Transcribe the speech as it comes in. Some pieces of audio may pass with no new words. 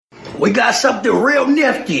We got something real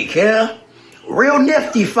nifty, yeah? Real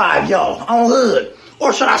nifty 5, y'all, on Hood.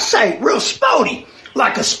 Or should I say, real spotty,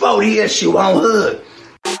 like a spotty issue on Hood.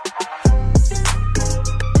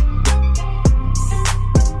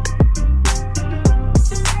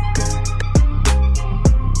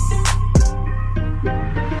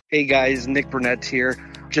 Hey guys, Nick Burnett here.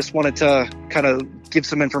 Just wanted to kind of give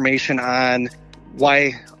some information on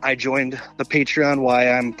why I joined the Patreon, why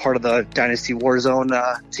I'm part of the Dynasty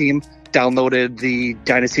WarZone team. Downloaded the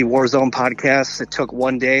Dynasty WarZone podcast. It took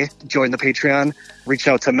one day to join the Patreon. Reached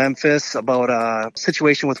out to Memphis about a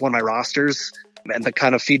situation with one of my rosters. And the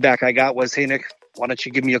kind of feedback I got was, hey, Nick, why don't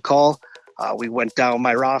you give me a call? We went down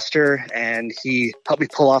my roster, and he helped me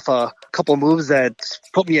pull off a couple moves that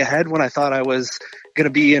put me ahead when I thought I was going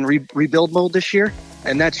to be in rebuild mode this year.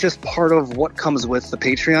 And that's just part of what comes with the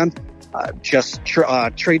Patreon. Just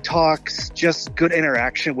trade talks, just good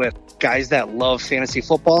interaction with guys that love fantasy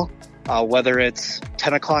football. Whether it's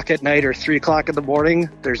 10 o'clock at night or 3 o'clock in the morning,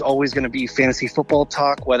 there's always going to be fantasy football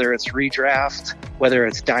talk, whether it's redraft, whether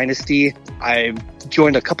it's Dynasty. I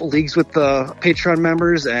joined a couple leagues with the Patreon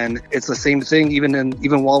members, and it's the same thing.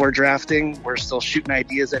 Even while we're drafting, we're still shooting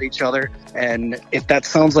ideas at each other. And if that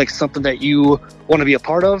sounds like something that you want to be a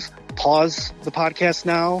part of, pause the podcast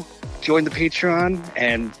now, join the Patreon,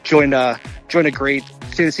 and join a great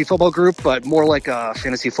fantasy football group, but more like a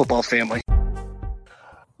fantasy football family.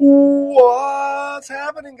 What's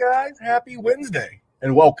happening, guys? Happy Wednesday,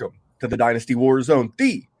 and welcome to the Dynasty WarZone,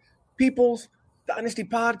 the People's Dynasty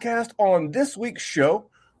podcast. On this week's show,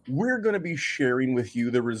 we're going to be sharing with you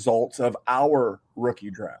the results of our rookie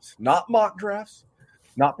drafts. Not mock drafts,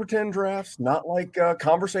 not pretend drafts, not like a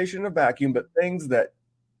conversation in a vacuum, but things that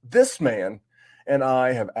this man and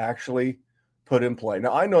I have actually put in play.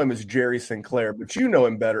 Now, I know him as Jerry Sinclair, but you know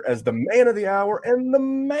him better as the man of the hour and the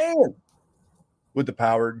man with the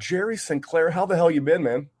power. Jerry Sinclair, how the hell you been,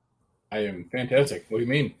 man? I am fantastic. What do you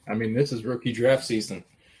mean? I mean, this is rookie draft season.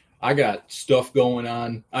 I got stuff going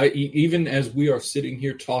on. Even as we are sitting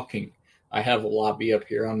here talking, I have a lobby up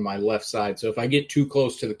here on my left side. So if I get too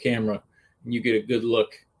close to the camera and you get a good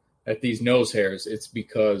look at these nose hairs, it's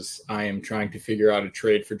because I am trying to figure out a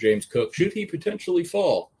trade for James Cook. Should he potentially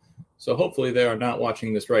fall? So hopefully they are not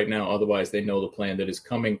watching this right now. Otherwise, they know the plan that is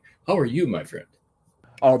coming. How are you, my friend?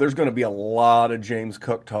 Oh, there's going to be a lot of James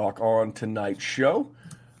Cook talk on tonight's show.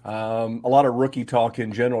 A lot of rookie talk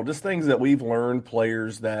in general, just things that we've learned,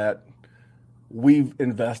 players that we've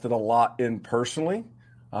invested a lot in personally.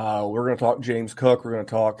 We're going to talk James Cook. We're going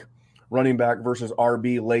to talk running back versus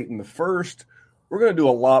RB late in the first. We're going to do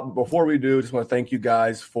a lot. Before we do, I just want to thank you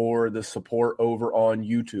guys for the support over on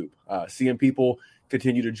YouTube. Seeing people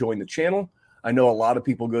continue to join the channel. I know a lot of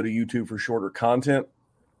people go to YouTube for shorter content.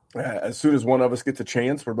 As soon as one of us gets a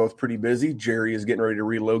chance, we're both pretty busy. Jerry is getting ready to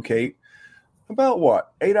relocate.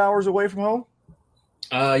 About 8 hours away from home?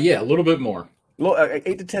 Yeah, a little bit more.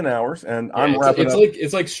 8 to 10 hours, and yeah, I'm wrapping up.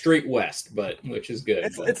 It's like straight west, which is good.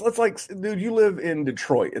 It's like, dude, you live in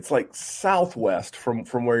Detroit. It's like southwest from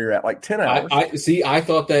where you're at, like 10 hours. I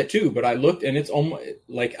thought that too, but I looked, and it's almost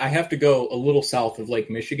like I have to go a little south of Lake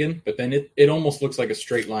Michigan, but then it almost looks like a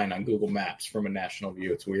straight line on Google Maps from a national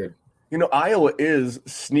view. It's weird. You know, Iowa is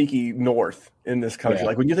sneaky north in this country. Yeah.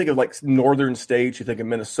 Like when you think of like northern states, you think of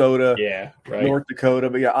Minnesota, right. North Dakota.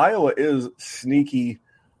 But yeah, Iowa is sneaky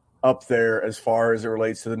up there as far as it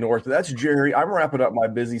relates to the north. But that's Jerry. I'm wrapping up my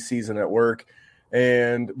busy season at work.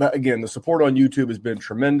 But again, the support on YouTube has been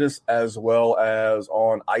tremendous, as well as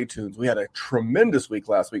on iTunes. We had a tremendous week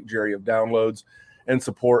last week, Jerry, of downloads and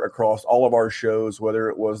support across all of our shows, whether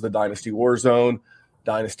it was the Dynasty WarZone,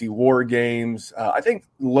 Dynasty War Games. I think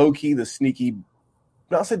low-key, the sneaky,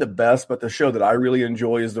 not say the best, but the show that I really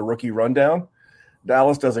enjoy is the Rookie Rundown.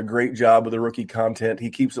 Dallas does a great job with the rookie content. He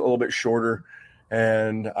keeps it a little bit shorter,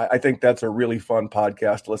 and I think that's a really fun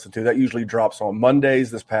podcast to listen to. That usually drops on Mondays.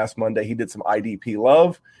 This past Monday, he did some IDP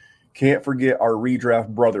love. Can't forget our redraft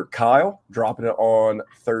brother, Kyle, dropping it on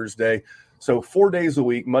Thursday. So 4 days a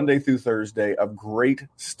week, Monday through Thursday, of great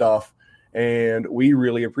stuff. And we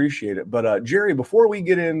really appreciate it. But, Jerry, before we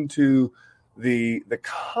get into the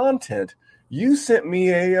content, you sent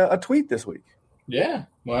me a tweet this week. Yeah.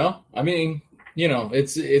 Well, I mean, you know,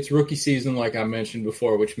 it's rookie season, like I mentioned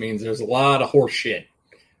before, which means there's a lot of horse shit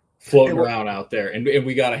floating around out there, and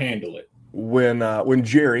we got to handle it. When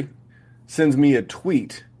Jerry sends me a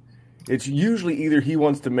tweet, it's usually either he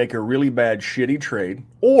wants to make a really bad, shitty trade,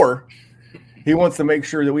 or he wants to make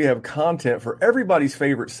sure that we have content for everybody's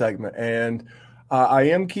favorite segment. And I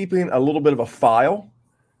am keeping a little bit of a file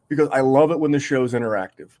because I love it when the show's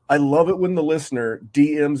interactive. I love it when the listener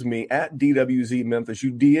DMs me at DWZ Memphis.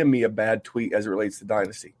 You DM me a bad tweet as it relates to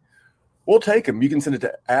Dynasty. We'll take them. You can send it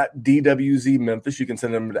to @DWZ Memphis. You can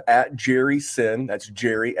send them to @Jerry Sin. That's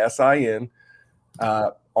Jerry SIN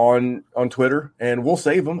on Twitter, and we'll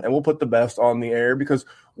save them and we'll put the best on the air because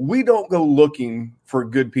we don't go looking for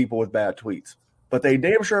good people with bad tweets, but they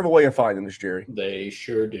damn sure have a way of finding us, Jerry. They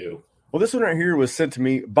sure do. Well, this one right here was sent to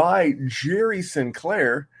me by Jerry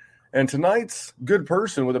Sinclair, and tonight's good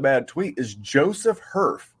person with a bad tweet is Joseph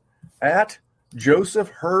Herf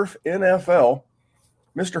 @JosephHerfNFL.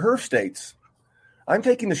 Mr. Herf states, I'm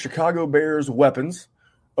taking the Chicago Bears weapons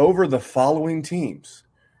over the following teams: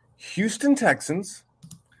 Houston Texans,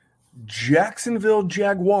 Jacksonville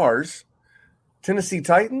Jaguars, Tennessee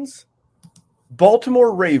Titans,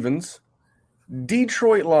 Baltimore Ravens,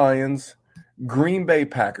 Detroit Lions, Green Bay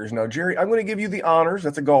Packers. Now, Jerry, I'm going to give you the honors.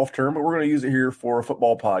 That's a golf term, but we're going to use it here for a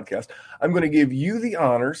football podcast. I'm going to give you the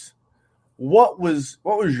honors. What was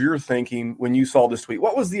your thinking when you saw this tweet?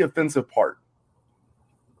 What was the offensive part?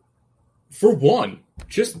 For one,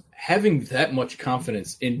 just having that much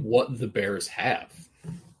confidence in what the Bears have.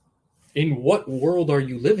 In what world are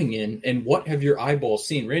you living in, and what have your eyeballs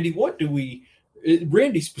seen? Randy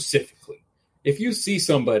specifically, if you see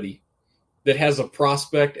somebody that has a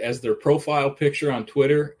prospect as their profile picture on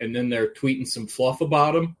Twitter and then they're tweeting some fluff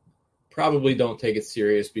about them, probably don't take it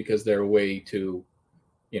serious because they're way too,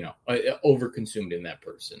 overconsumed in that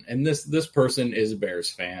person. And this person is a Bears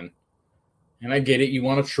fan. And I get it. You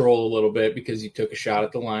want to troll a little bit because you took a shot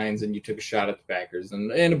at the Lions and you took a shot at the Packers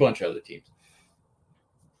and a bunch of other teams.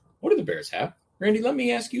 What do the Bears have? Randy, let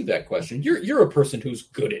me ask you that question. You're a person who's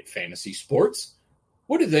good at fantasy sports.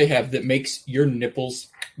 What do they have that makes your nipples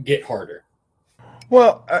get harder?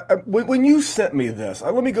 Well, when you sent me this,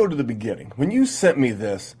 let me go to the beginning. When you sent me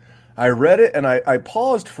this, I read it and I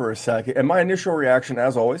paused for a second, and my initial reaction,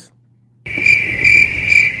 as always,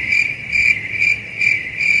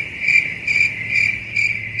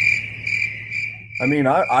 I mean,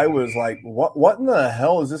 I was like, what in the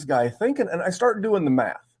hell is this guy thinking? And I start doing the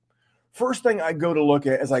math. First thing I go to look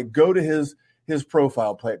at is I go to his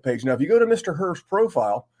profile page. Now, if you go to Mr. Herf's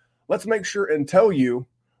profile, let's make sure and tell you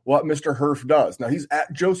what Mr. Herf does. Now, he's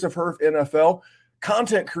 @Joseph Herf NFL,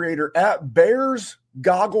 content creator @Bears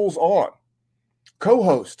Goggles On,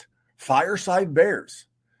 co-host Fireside Bears,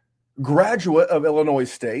 graduate of Illinois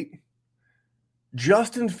State,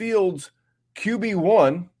 Justin Fields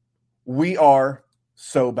QB1, we are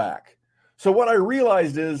so back. So what I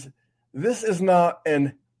realized is this is not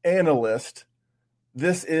an analyst.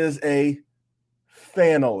 This is a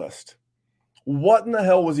fanalist. What in the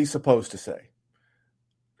hell was he supposed to say?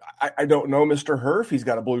 I don't know Mr. Herf. He's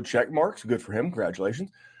got a blue check mark. So good for him.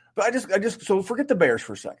 Congratulations. But I just so forget the Bears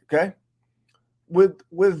for a second, okay? With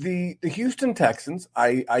the Houston Texans,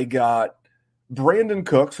 I got Brandon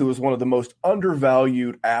Cooks, who is one of the most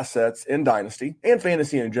undervalued assets in Dynasty and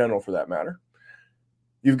fantasy in general, for that matter.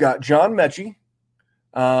 You've got John Mechie,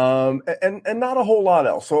 and not a whole lot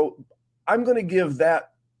else. So I'm going to give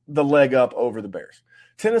that the leg up over the Bears.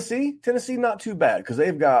 Tennessee, not too bad because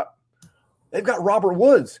they've got Robert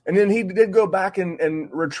Woods, and then he did go back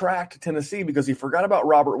and retract Tennessee because he forgot about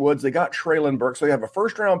Robert Woods. They got Traylon Burks, so they have a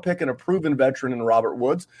first-round pick and a proven veteran in Robert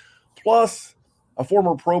Woods, plus a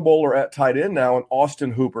former Pro Bowler at tight end now in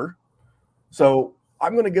Austin Hooper. So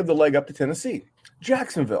I'm going to give the leg up to Tennessee.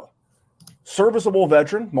 Jacksonville, serviceable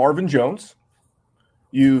veteran Marvin Jones.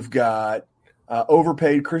 You've got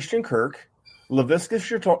overpaid Christian Kirk, Laviska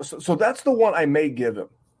Shenault. So that's the one I may give him.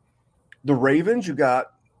 The Ravens,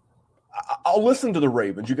 I'll listen to the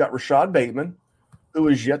Ravens. You got Rashad Bateman, who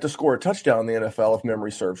is yet to score a touchdown in the NFL, if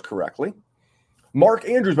memory serves correctly. Mark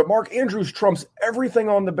Andrews, but Mark Andrews trumps everything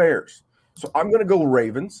on the Bears. So I'm going to go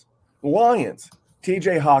Ravens. Lions,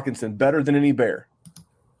 TJ Hawkinson, better than any Bear.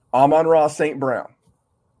 Amon-Ra St. Brown.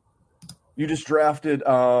 You just drafted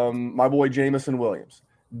my boy Jamison Williams.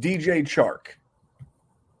 DJ Chark.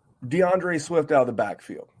 DeAndre Swift out of the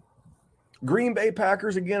backfield. Green Bay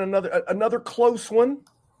Packers, again, another close one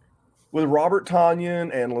with Robert Tonyan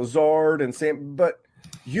and Lazard and Sam. But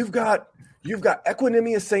you've got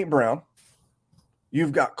Equanimous St. Brown.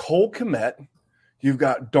 You've got Cole Kmet. You've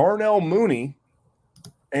got Darnell Mooney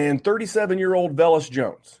and 37-year-old Velus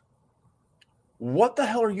Jones. What the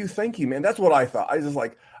hell are you thinking, man? That's what I thought.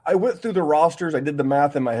 I went through the rosters. I did the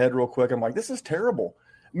math in my head real quick. I'm like, this is terrible.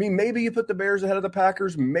 I mean, maybe you put the Bears ahead of the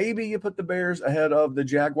Packers. Maybe you put the Bears ahead of the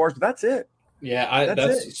Jaguars. But that's it. Yeah,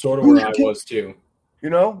 that's sort of where I was too. You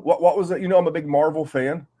know, what was it? You know, I'm a big Marvel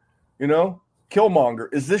fan. You know,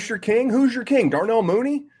 Killmonger. Is this your king? Who's your king? Darnell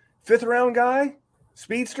Mooney? 5th-round guy?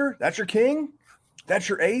 Speedster? That's your king? That's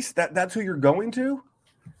your ace? That's who you're going to?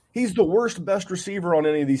 He's the worst, best receiver on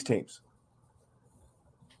any of these teams.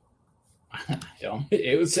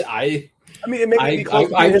 It was I mean, it made me close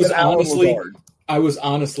to I was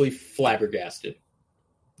honestly flabbergasted.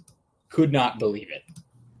 Could not believe it.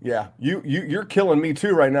 Yeah, you're killing me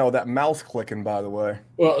too right now with that mouse clicking. By the way,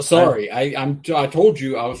 well, sorry, I told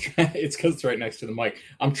you I was. It's because it's right next to the mic.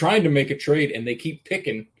 I'm trying to make a trade, and they keep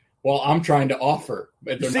picking while I'm trying to offer.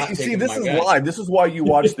 But they're not see, this is live. This is why you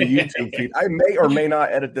watch the YouTube feed. I may or may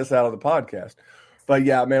not edit this out of the podcast, but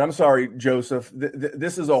yeah, man, I'm sorry, Joseph.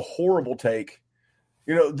 This is a horrible take.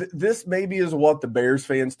 You know, this maybe is what the Bears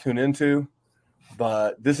fans tune into,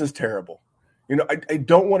 but this is terrible. You know, I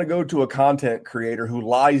don't want to go to a content creator who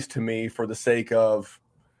lies to me for the sake of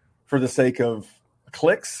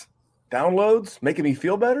clicks, downloads, making me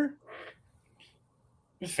feel better.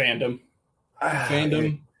 Fandom,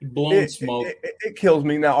 blown smoke. It kills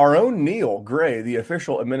me. Now, our own Neil Gray, the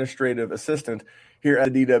official administrative assistant here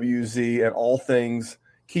at DWZ and all things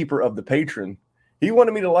keeper of the patron, he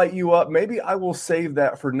wanted me to light you up. Maybe I will save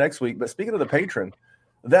that for next week. But speaking of the patron,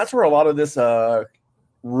 that's where a lot of this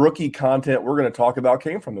rookie content we're going to talk about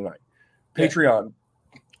came from tonight. Patreon.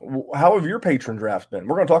 How have your patron drafts been?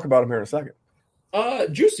 We're going to talk about them here in a second.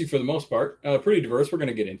 Juicy for the most part. Pretty diverse. We're going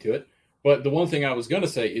to get into it. But the one thing I was going to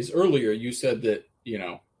say is earlier you said that, you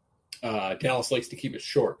know, Dallas likes to keep it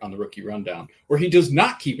short on the rookie rundown. Where he does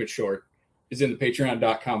not keep it short is in the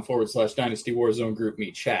patreon.com/Dynasty WarZone group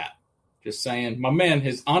me chat. Just saying. My man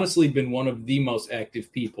has honestly been one of the most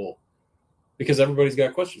active people because everybody's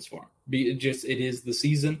got questions for him. It is the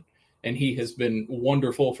season, and he has been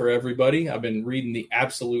wonderful for everybody. I've been reading the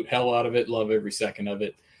absolute hell out of it, love every second of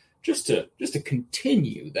it, just to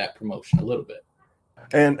continue that promotion a little bit.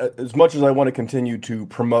 And as much as I want to continue to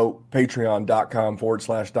promote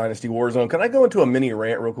patreon.com/Dynasty WarZone, can I go into a mini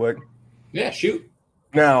rant real quick? Yeah, shoot.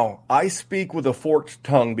 Now, I speak with a forked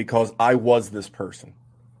tongue because I was this person.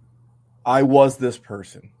 Now,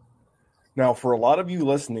 for a lot of you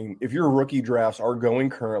listening, if your rookie drafts are going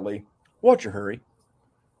currently, what's your hurry?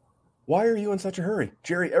 Why are you in such a hurry?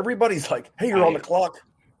 Jerry, everybody's like, hey, you're on the clock.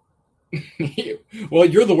 Well,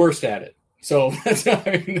 you're the worst at it. So that's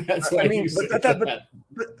why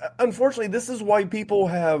but unfortunately, this is why people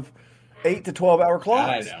have 8 to 12 hour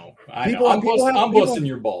clocks. I know. I'm busting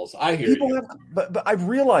your balls. I hear you. But I've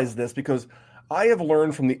realized this because I have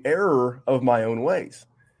learned from the error of my own ways.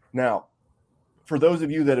 Now, for those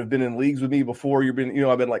of you that have been in leagues with me before, I've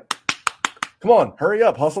been like, come on, hurry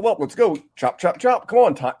up, hustle up, let's go, chop, chop, chop. Come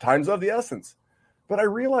on, time's of the essence. But I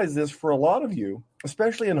realize this for a lot of you,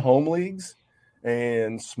 especially in home leagues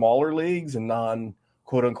and smaller leagues and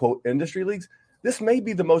non-quote-unquote industry leagues, this may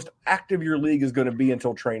be the most active your league is going to be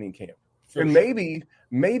until training camp. And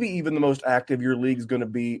maybe even the most active your league is going to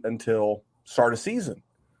be until start of season.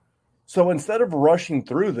 So instead of rushing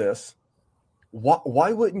through this,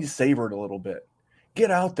 why wouldn't you savor it a little bit? Get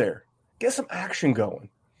out there. Get some action going.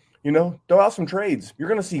 Throw out some trades. You're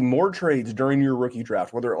going to see more trades during your rookie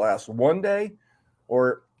draft, whether it lasts 1 day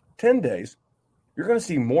or 10 days. You're going to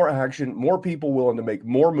see more action, more people willing to make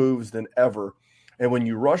more moves than ever. And when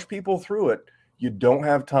you rush people through it, you don't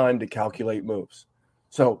have time to calculate moves.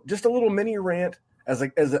 So just a little mini rant as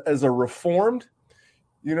a reformed,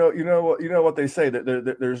 you know what they say,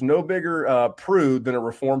 that there's no bigger prude than a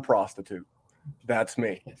reformed prostitute. That's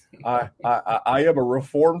me. I am a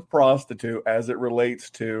reformed prostitute as it relates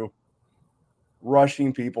to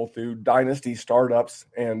rushing people through dynasty startups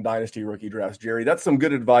and dynasty rookie drafts. Jerry, that's some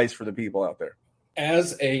good advice for the people out there.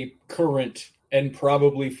 As a current and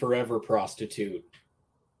probably forever prostitute,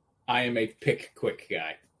 I am a pick quick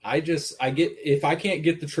guy. If I can't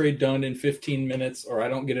get the trade done in 15 minutes or I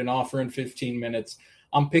don't get an offer in 15 minutes,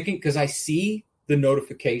 I'm picking because I see the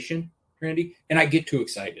notification, Randy, and I get too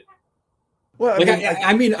excited. Well,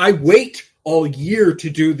 I wait all year to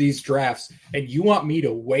do these drafts, and you want me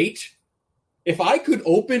to wait? If I could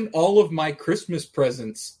open all of my Christmas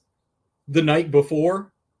presents the night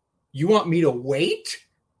before, you want me to wait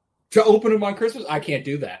to open them on Christmas? I can't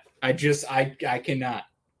do that. I cannot.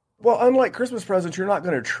 Well, unlike Christmas presents, you're not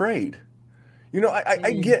going to trade.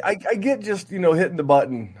 I get just, hitting the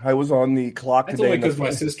button. I was on the clock today. That's only because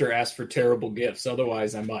my sister asked for terrible gifts.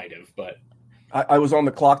 Otherwise, I might have, but. I was on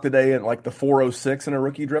the clock today at like the 4:06 in a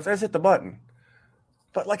rookie draft. I just hit the button.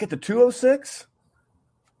 But like at the 2:06,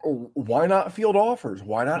 why not field offers?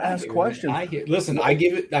 Why not ask questions? Listen, I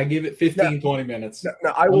give it 15, 20 minutes.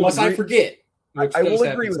 Unless I forget. I will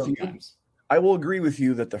agree with sometimes. I will agree with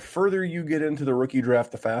you that the further you get into the rookie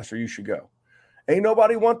draft, the faster you should go. Ain't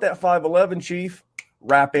nobody want that 5'11", Chief.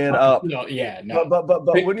 Wrap it up. No.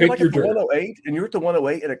 But when you're like at the 108 and you're at the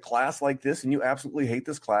 108 in a class like this and you absolutely hate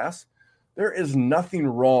this class, there is nothing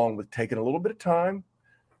wrong with taking a little bit of time,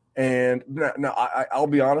 And now I'll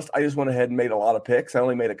be honest, I just went ahead and made a lot of picks. I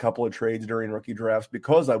only made a couple of trades during rookie drafts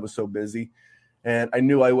because I was so busy. And I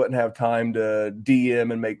knew I wouldn't have time to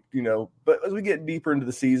DM and make, but as we get deeper into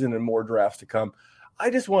the season and more drafts to come, I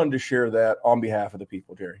just wanted to share that on behalf of the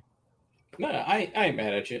people, Jerry. No, I ain't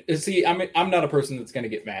mad at you. See, I'm not a person that's going to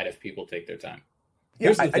get mad if people take their time.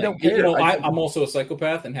 Yeah, I don't care. I'm also a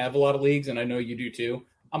psychopath and have a lot of leagues, and I know you do too.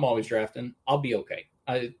 I'm always drafting. I'll be okay.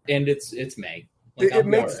 And it's May. It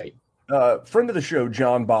makes friend of the show,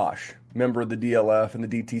 John Bosch, member of the DLF and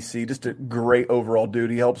the DTC, just a great overall dude.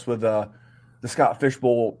 He helps with the Scott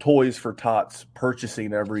Fishbowl Toys for Tots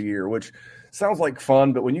purchasing every year, which sounds like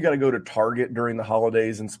fun, but when you got to go to Target during the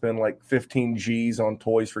holidays and spend like 15 G's on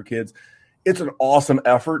toys for kids, it's an awesome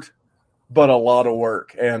effort, but a lot of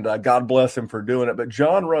work. And God bless him for doing it. But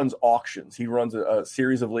John runs auctions. He runs a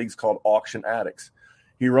series of leagues called Auction Addicts.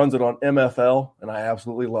 He runs it on MFL, and I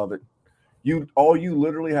absolutely love it. All you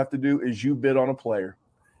literally have to do is you bid on a player.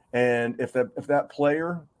 And if that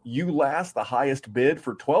player, you last the highest bid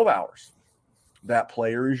for 12 hours, that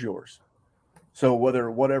player is yours. So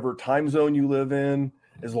whatever time zone you live in,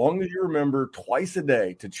 as long as you remember twice a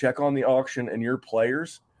day to check on the auction and your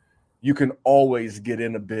players, you can always get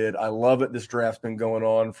in a bid. I love it. This draft's been going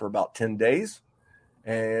on for about 10 days,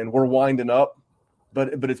 and we're winding up, but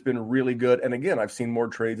it's been really good. And again, I've seen more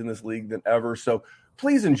trades in this league than ever. So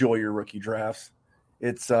please enjoy your rookie drafts.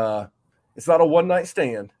 It's not a one-night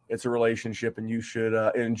stand. It's a relationship, and you should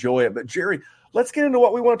enjoy it. But Jerry, let's get into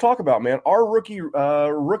what we want to talk about, man. Our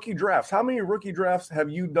rookie drafts. How many rookie drafts have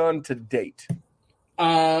you done to date?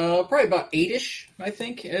 Probably about 8-ish, I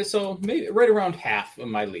think. So maybe right around half of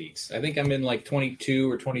my leagues. I think I'm in like 22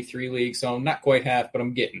 or 23 leagues, so I'm not quite half, but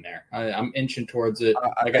I'm getting there. I'm inching towards it.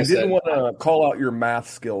 Like I didn't want to call out your math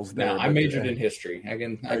skills there. No, I majored in history. I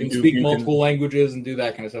can speak multiple languages and do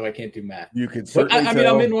that kind of stuff. I can't do math. You could certainly I mean,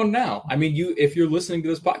 I'm in one now. I mean, if you're listening to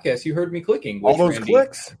this podcast, you heard me clicking. All those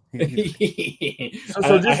clicks. I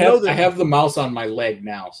have the mouse on my leg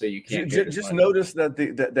now, so you can't. Just notice that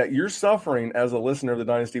that you're suffering as a listener of the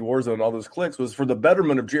Dynasty WarZone. All those clicks was for the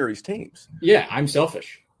betterment of Jerry's teams. Yeah, I'm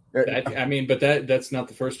selfish. But that's not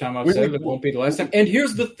the first time I've said it. It won't be the last time. And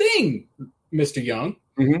here's the thing, Mr. Young.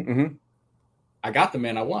 Mm-hmm. I got the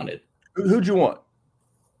man I wanted. Who'd you want?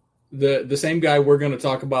 The same guy we're going to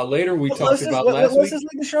talk about later. We talked about last week. Let's just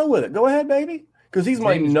leave the show with it. Go ahead, baby. Because he's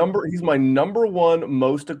my number one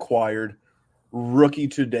most acquired rookie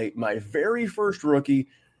to date. My very first rookie.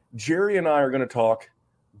 Jerry and I are going to talk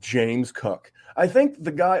James Cook. I think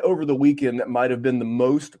the guy over the weekend that might have been the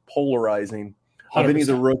most polarizing of any of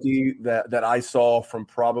the rookie that I saw from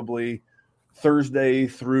probably Thursday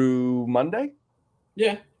through Monday.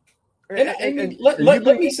 Yeah. And let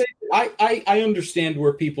me say, I understand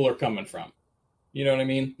where people are coming from. You know what I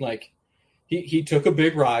mean? Like, he took a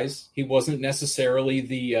big rise. He wasn't necessarily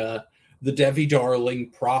the Debbie Darling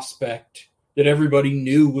prospect that everybody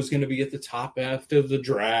knew was going to be at the top after the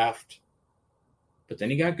draft. But then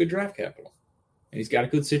he got good draft capital. And he's got a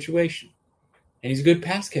good situation. And he's a good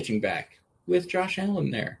pass catching back with Josh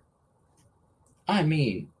Allen there. I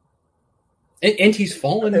mean, and he's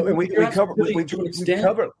fallen. And we covered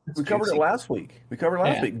it last week.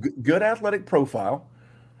 Good athletic profile,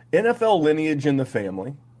 NFL lineage in the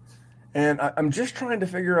family. And I'm just trying to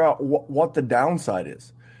figure out what the downside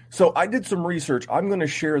is. So I did some research. I'm going to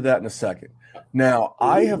share that in a second. Now,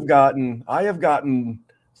 I have gotten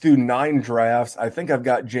through 9 drafts. I think I've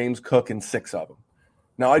got James Cook in 6 of them.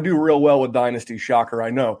 Now, I do real well with Dynasty, shocker,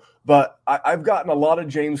 I know. But I've gotten a lot of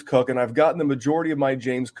James Cook, and I've gotten the majority of my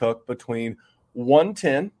James Cook between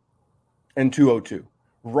 110 and 202,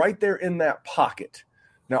 right there in that pocket.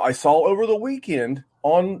 Now, I saw over the weekend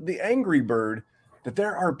on the Angry Bird that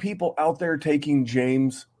there are people out there taking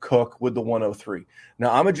James Cook with the 103.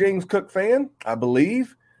 Now, I'm a James Cook fan, I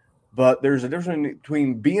believe, but there's a difference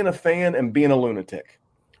between being a fan and being a lunatic.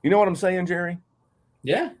 You know what I'm saying, Jerry?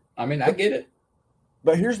 Yeah, I mean, I get it.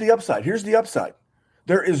 But here's the upside.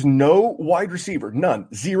 There is no wide receiver, none,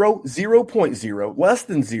 0.0, less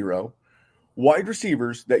than 0 wide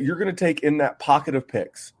receivers that you're going to take in that pocket of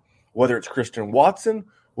picks, whether it's Christian Watson,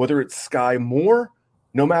 whether it's Sky Moore,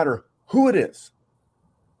 no matter who it is,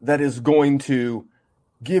 that is going to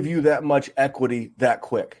give you that much equity that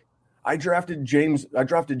quick. I drafted James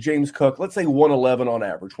Cook, let's say 111 on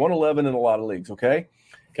average, 111 in a lot of leagues, okay?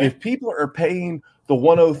 If people are paying the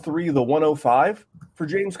 103, the 105 for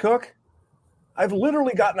James Cook, I've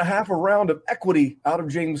literally gotten a half a round of equity out of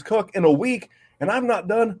James Cook in a week, and I've not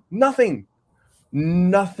done nothing.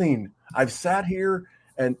 Nothing. I've sat here,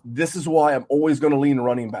 and this is why I'm always going to lean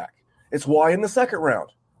running back. It's why in the second round,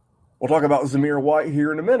 we'll talk about Zamir White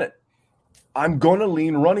here in a minute. I'm going to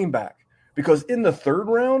lean running back because in the third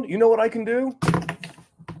round, you know what I can do?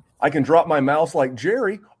 I can drop my mouse like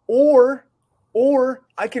Jerry, or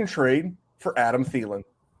I can trade for Adam Thielen,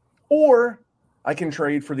 or I can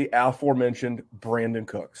trade for the aforementioned Brandon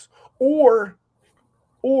Cooks, or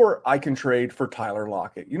I can trade for Tyler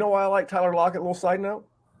Lockett. You know why I like Tyler Lockett? Little side note.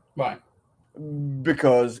 Why?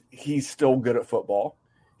 Because he's still good at football.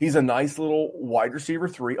 He's a nice little wide receiver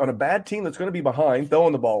 3 on a bad team that's going to be behind,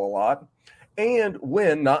 throwing the ball a lot. And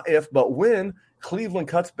when, not if, but when Cleveland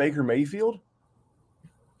cuts Baker Mayfield,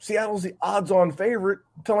 Seattle's the odds-on favorite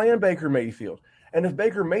to land Baker Mayfield. And if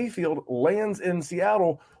Baker Mayfield lands in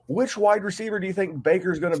Seattle, which wide receiver do you think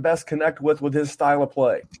Baker's going to best connect with his style of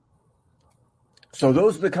play? So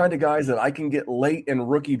those are the kind of guys that I can get late in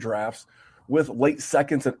rookie drafts with late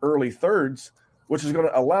seconds and early thirds, which is going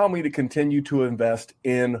to allow me to continue to invest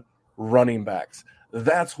in running backs.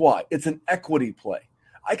 That's why it's an equity play.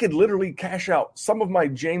 I could literally cash out some of my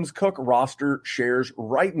James Cook roster shares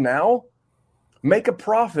right now, make a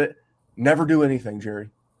profit, never do anything, Jerry.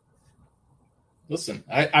 Listen,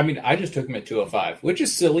 I mean, I just took him at 205, which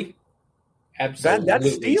is silly. Absolutely,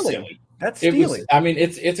 that's stealing. Silly. That's stealing.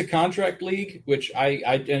 It's a contract league, which I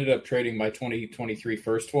ended up trading my 2023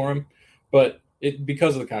 first for him, but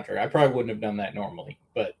because of the contract, I probably wouldn't have done that normally.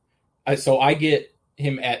 But I get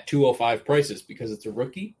him at 205 prices because it's a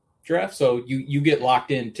rookie draft, so you get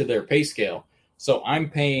locked into their pay scale. So I'm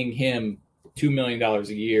paying him $2 million a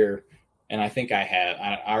year, and I think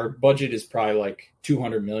our budget is probably like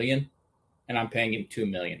 $200 million, and I'm paying him $2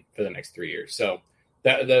 million for the next 3 years. So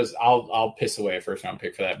that's I'll piss away a first round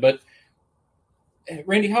pick for that. But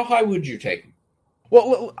Randy, how high would you take him?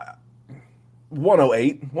 Well,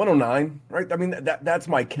 108, 109, right? I mean, that's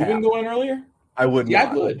my cap. You wouldn't go in earlier? I would. Yeah,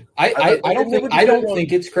 not. I would. I don't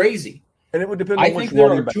think it's crazy. And it would depend I on which think there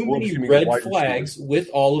running are back. too many red flags with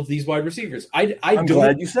all of these wide receivers. I'm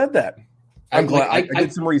glad you said that. I'm glad I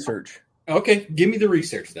did some research. Okay, give me the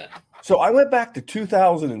research then. So I went back to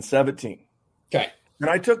 2017. Okay. And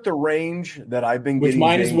I took the range that I've been Which getting. Which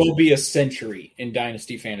might as well be a century in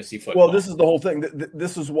Dynasty Fantasy Football. Well, this is the whole thing.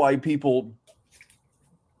 This is why people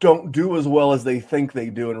don't do as well as they think they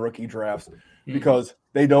do in rookie drafts because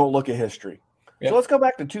they don't look at history. Yep. So let's go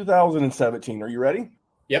back to 2017. Are you ready?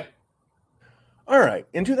 Yep. All right.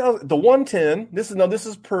 In 2000, the 110, this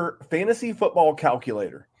is per Fantasy Football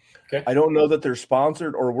Calculator. Okay. I don't know that they're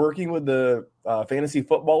sponsored or working with the fantasy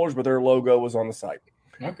footballers, but their logo was on the site.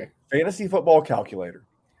 Okay. Fantasy Football Calculator.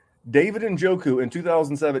 David Njoku in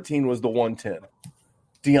 2017 was the 110.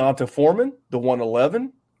 Deonta Foreman, the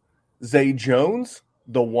 111. Zay Jones,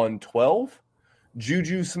 the 112.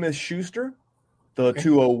 Juju Smith-Schuster, the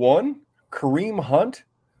 201. Kareem Hunt,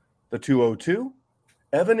 the 202.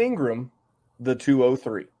 Evan Ingram, the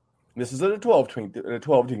 203. This is in a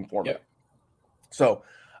 12-team format. Yeah. So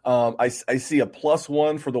I see a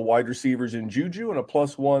 +1 for the wide receivers in Juju and a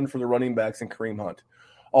 +1 for the running backs in Kareem Hunt.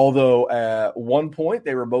 Although at one point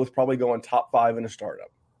they were both probably going top 5 in a startup.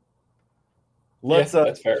 That's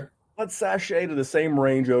fair. Let's sashay to the same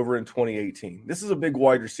range over in 2018. This is a big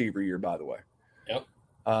wide receiver year, by the way. Yep.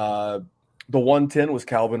 The 110 was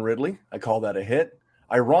Calvin Ridley. I call that a hit.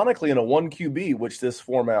 Ironically, in a 1 QB, which this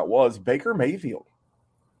format was, Baker Mayfield.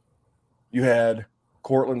 You had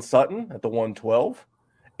Cortland Sutton at the 112,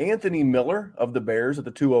 Anthony Miller of the Bears at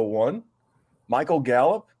the 201, Michael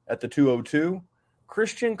Gallup at the 202,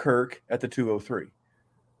 Christian Kirk at the 203.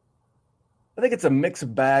 I think it's a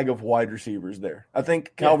mixed bag of wide receivers there. I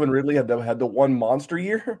think Calvin Ridley had the one monster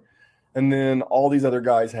year, and then all these other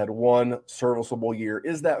guys had one serviceable year.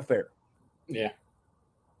 Is that fair? Yeah.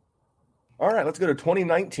 All right, let's go to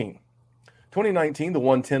 2019. 2019, the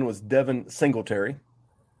 110 was Devin Singletary.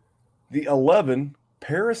 The 11,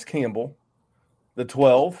 Paris Campbell. The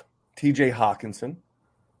 12, TJ Hawkinson.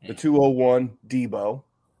 The 201, Debo.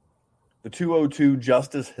 The 202,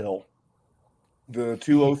 Justice Hill. The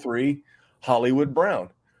 203, Hollywood Brown.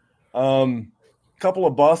 Couple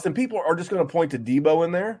of busts, and people are just going to point to Debo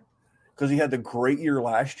in there because he had the great year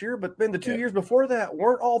last year, but then the 2 years before that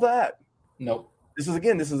weren't all that. Nope. This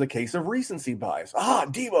is a case of recency bias.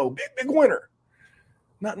 Debo, big winner.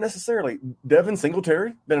 Not necessarily. Devin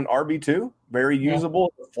Singletary, been an RB2, very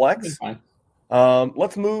usable flex.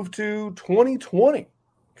 Let's move to 2020.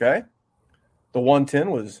 Okay. The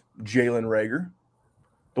 110 was Jalen Reagor.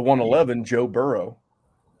 The 111, Joe Burrow.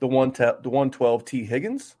 The 112, T.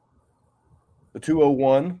 Higgins. The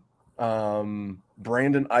 201,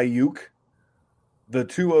 Brandon Ayuk. The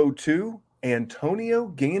 202, Antonio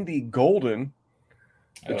Gandy Golden.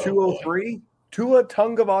 The 203, Tua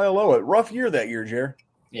Tagovailoa. Rough year that year, Jer.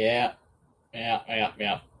 Yeah.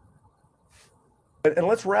 And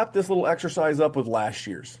let's wrap this little exercise up with last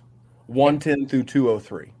year's 110 through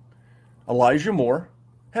 203. Elijah Moore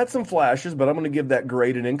had some flashes, but I'm going to give that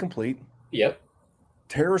grade an incomplete. Yep.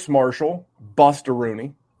 Terrace Marshall,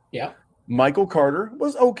 Rooney. Yep. Michael Carter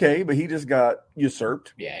was okay, but he just got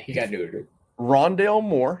usurped. Yeah, he got neutered. Rondale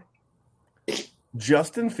Moore,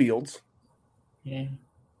 Justin Fields. Yeah.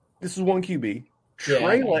 This is one QB.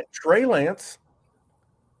 Yeah. Trey Lance,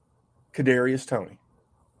 Kadarius Toney.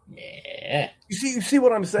 Yeah. You see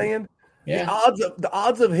what I'm saying? Yeah. The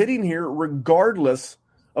odds of hitting here, regardless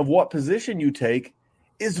of what position you take,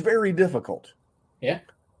 is very difficult. Yeah.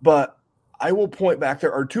 But I will point back.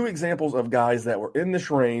 There are two examples of guys that were in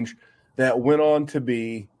this range that went on to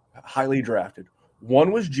be highly drafted.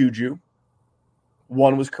 One was Juju.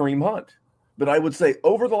 One was Kareem Hunt. But I would say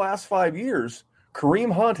over the last 5 years,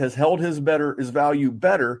 Kareem Hunt has held his value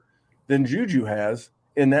better than Juju has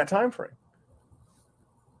in that time frame.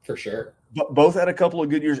 For sure. But both had a couple of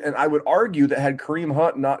good years. And I would argue that had Kareem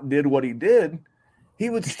Hunt not did what he did, he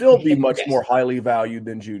would still be much more highly valued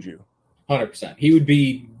than Juju. 100%. He would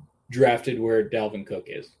be drafted where Dalvin Cook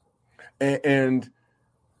is. And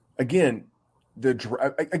again,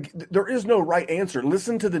 there is no right answer.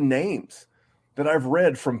 Listen to the names that I've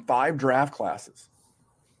read from 5 draft classes.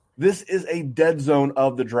 This is a dead zone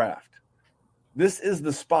of the draft. This is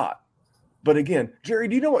the spot. But again, Jerry,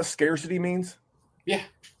 do you know what scarcity means? Yeah.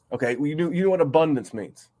 Okay, well, you know what abundance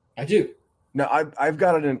means. I do. Now, I've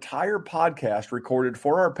got an entire podcast recorded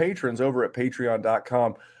for our patrons over at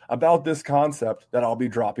patreon.com about this concept that I'll be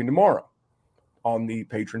dropping tomorrow on the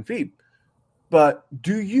patron feed. But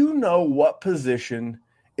do you know what position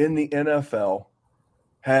in the NFL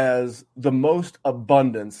has the most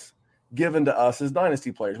abundance given to us as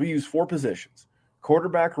dynasty players? We use 4 positions: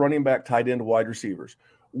 quarterback, running back, tight end, wide receivers.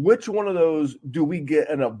 Which one of those do we get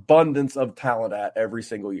an abundance of talent at every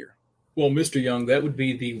single year? Well, Mr. Young, that would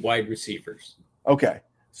be the wide receivers. Okay,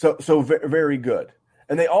 so very good,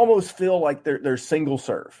 and they almost feel like they're single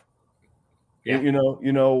serve. Yeah.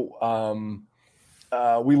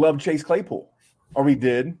 We love Chase Claypool, or we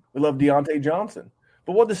did. We love Deontay Johnson,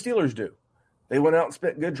 but what did the Steelers do? They went out and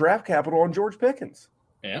spent good draft capital on George Pickens.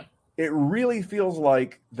 Yeah, it really feels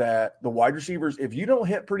like that the wide receivers, if you don't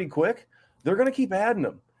hit pretty quick, they're going to keep adding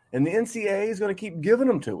them, and the NCAA is going to keep giving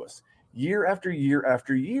them to us year after year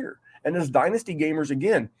after year. And as dynasty gamers,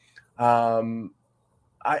 again, I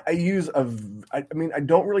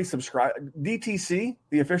don't really subscribe. DTC,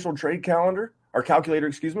 the official trade calendar or calculator,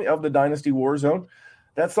 of the Dynasty WarZone.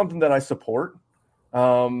 That's something that I support.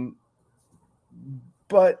 But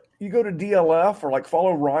you go to DLF or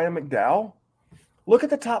follow Ryan McDowell. Look at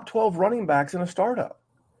the top 12 running backs in a startup.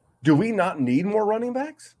 Do we not need more running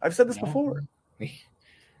backs? I've said this before. We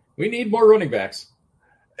need more running backs.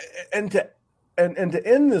 And to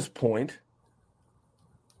end this point,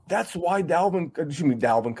 that's why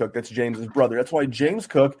Dalvin Cook, that's James's brother. That's why James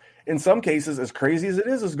Cook, in some cases, as crazy as it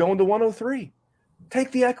is going to 103.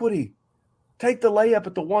 Take the equity. Take the layup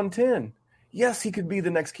at the 110. Yes, he could be the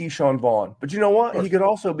next Keyshawn Vaughn. But you know what? He could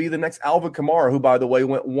also be the next Alvin Kamara, who, by the way,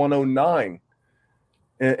 went 109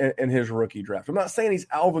 in his rookie draft. I'm not saying he's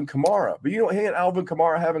Alvin Kamara, but you know what he and Alvin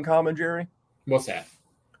Kamara have in common, Jerry? What's that?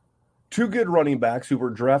 2 good running backs who were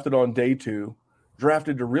drafted on day 2,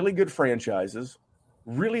 drafted to really good franchises,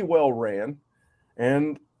 really well ran,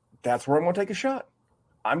 and that's where I'm going to take a shot.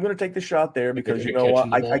 I'm going to take the shot there because you know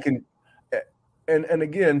what? I can. And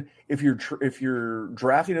again, if you're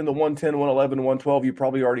drafting in the 110, 111, 112, you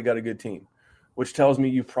probably already got a good team, which tells me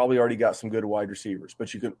you've probably already got some good wide receivers.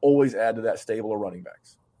 But you can always add to that stable of running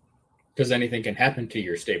backs. Because anything can happen to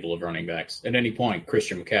your stable of running backs at any point.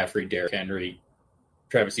 Christian McCaffrey, Derrick Henry,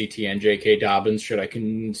 Travis Etienne, J.K. Dobbins. Should I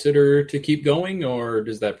consider to keep going, or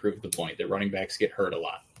does that prove the point that running backs get hurt a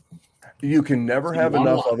lot? You can never have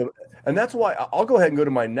enough of them. And that's why I'll go ahead and go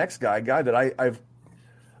to my next guy that I've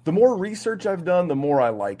the more research I've done, the more I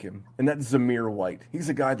like him. And that's Zamir White. He's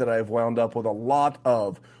a guy that I've wound up with a lot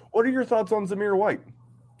of. What are your thoughts on Zamir White?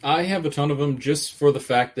 I have a ton of them just for the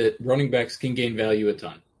fact that running backs can gain value a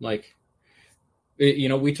ton.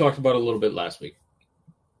 We talked about it a little bit last week.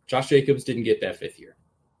 Josh Jacobs didn't get that 5th year.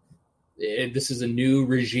 This is a new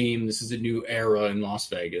regime. This is a new era in Las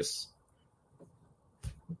Vegas.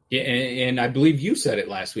 Yeah, and I believe you said it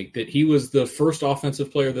last week that he was the first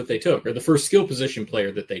offensive player that they took, or the first skill position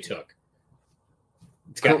player that they took.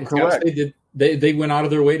 Correct. They went out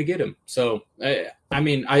of their way to get him. So,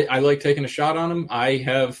 I like taking a shot on him. I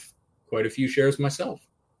have quite a few shares myself.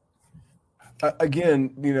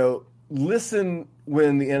 Again, listen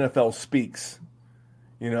when the NFL speaks.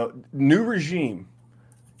 New regime.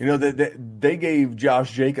 They gave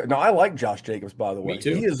Josh Jacobs. Now, I like Josh Jacobs, by the way. Me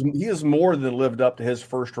too. He is more than lived up to his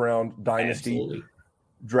first round Dynasty Absolutely.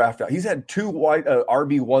 draft out. He's had 2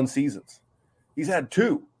 RB1 seasons. He's had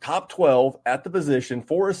 2 top 12 at the position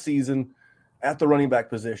for a season at the running back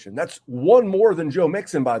position. That's one more than Joe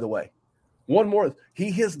Mixon, by the way. One more.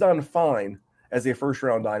 He has done fine as a first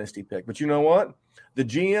round Dynasty pick. But you know what? The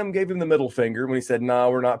GM gave him the middle finger when he said, "No,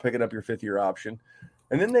 we're not picking up your 5th-year option."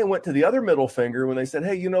 And then they went to the other middle finger when they said,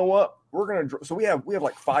 "Hey, you know what? We're going to." So we have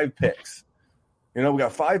like 5 picks. We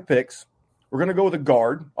got 5 picks. We're going to go with a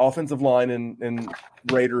guard, offensive line in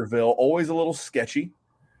Raiderville, always a little sketchy.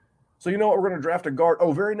 So you know what? We're going to draft a guard.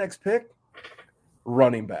 Oh, very next pick,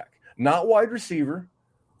 running back, not wide receiver,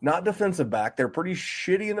 not defensive back. They're pretty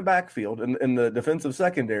shitty in the backfield in the defensive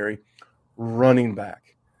secondary. Running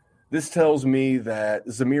back. This tells me that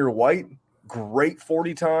Zamir White, great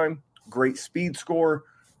 40 time. Great speed score,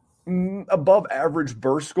 above average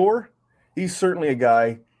burst score. He's certainly a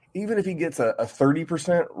guy, even if he gets a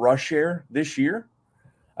 30% rush share this year,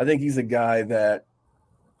 I think he's a guy that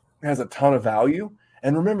has a ton of value.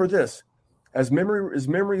 And remember this, as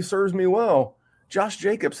memory serves me well, Josh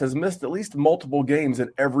Jacobs has missed at least multiple games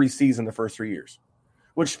in every season the first 3 years,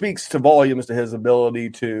 which speaks to volumes to his ability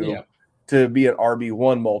to be an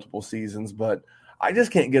RB1 multiple seasons. But I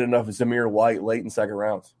just can't get enough of Zamir White late in second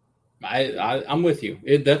rounds. I'm with you.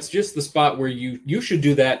 That's just the spot where you should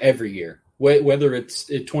do that every year, whether it's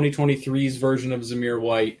 2023's version of Zamir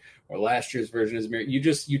White or last year's version of Zamir.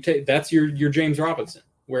 You take that's your James Robinson,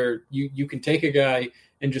 where you can take a guy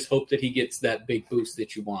and just hope that he gets that big boost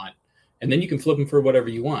that you want, and then you can flip him for whatever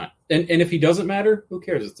you want. And if he doesn't matter, who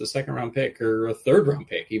cares? It's a 2nd round pick or a 3rd round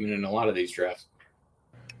pick, even in a lot of these drafts.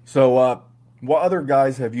 So, what other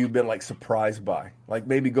guys have you been surprised by? Like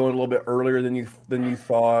maybe going a little bit earlier than you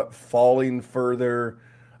thought, falling further,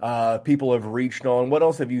 people have reached on. What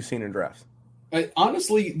else have you seen in drafts?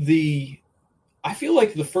 Honestly, I feel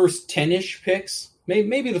like the first 10-ish picks,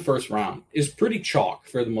 maybe the first round, is pretty chalk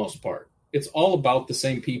for the most part. It's all about the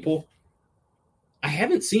same people. I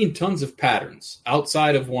haven't seen tons of patterns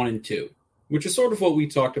outside of 1 and 2, which is sort of what we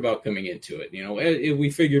talked about coming into it.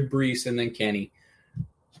 We figured Brees and then Kenny.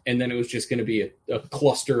 And then it was just going to be a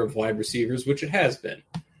cluster of wide receivers, which it has been.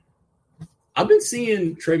 I've been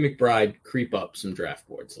seeing Trey McBride creep up some draft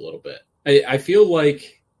boards a little bit. I feel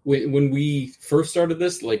like when we first started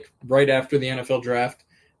this, right after the NFL draft,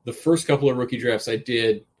 the first couple of rookie drafts I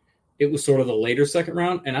did, it was sort of the later second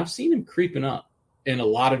round, and I've seen him creeping up in a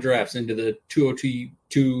lot of drafts into the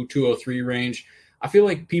 202, 203 range. I feel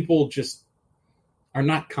like people just are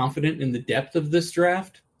not confident in the depth of this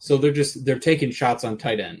draft. So they're taking shots on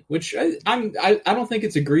tight end, which I don't think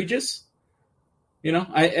it's egregious.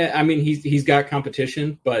 I mean he's got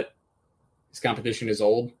competition, but his competition is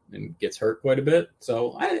old and gets hurt quite a bit.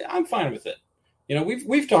 So I'm fine with it.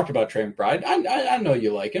 We've talked about Trey McBride. I know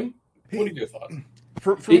you like him. What are your thoughts?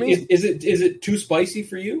 For me, is it too spicy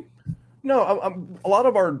for you? No, a lot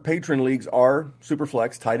of our patron leagues are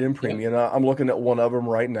Superflex tight end premium. Yeah. I'm looking at one of them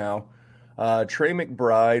right now. Trey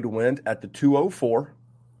McBride went at the 204.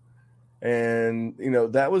 And,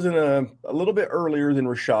 that was in a little bit earlier than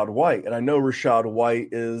Rachaad White. And I know Rachaad White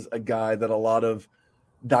is a guy that a lot of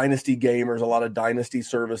Dynasty gamers, a lot of Dynasty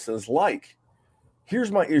services like.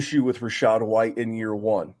 Here's my issue with Rachaad White in year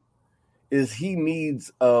 1 is he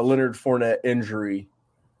needs a Leonard Fournette injury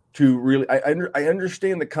to really – I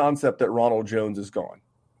understand the concept that Ronald Jones is gone.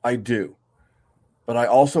 I do. But I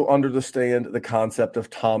also understand the concept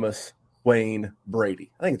of Thomas, Wayne,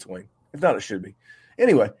 Brady. I think it's Wayne. If not, it should be.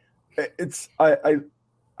 Anyway –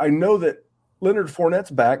 I know that Leonard Fournette's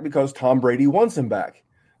back because Tom Brady wants him back.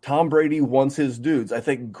 Tom Brady wants his dudes. I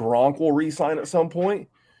think Gronk will re-sign at some point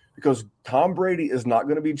because Tom Brady is not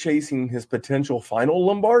going to be chasing his potential final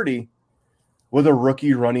Lombardi with a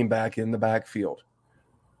rookie running back in the backfield.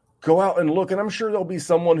 Go out and look, and I'm sure there'll be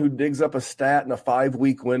someone who digs up a stat in a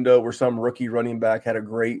 5-week window where some rookie running back had a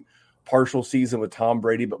great partial season with Tom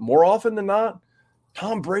Brady, but more often than not,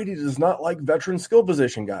 Tom Brady does not like veteran skill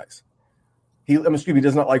position guys. He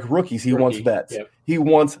does not like rookies. He wants vets. Yep. He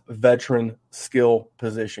wants veteran skill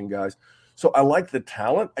position guys. So I like the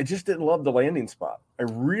talent. I just didn't love the landing spot. I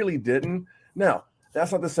really didn't. Now,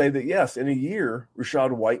 that's not to say that, yes, in a year,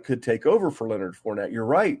 Rachaad White could take over for Leonard Fournette. You're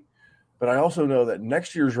right. But I also know that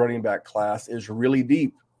next year's running back class is really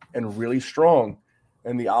deep and really strong.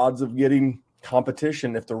 And the odds of getting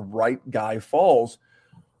competition if the right guy falls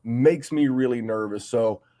makes me really nervous.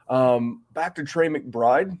 So back to Trey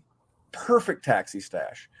McBride, perfect taxi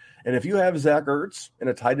stash. And if you have Zach Ertz in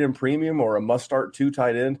a tight end premium or a must-start 2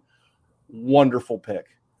 tight end, wonderful pick.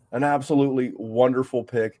 An absolutely wonderful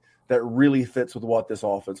pick that really fits with what this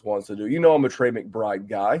offense wants to do. You know, I'm a Trey McBride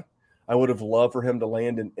guy. I would have loved for him to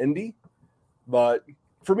land in Indy, but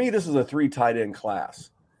for me, this is a 3 tight end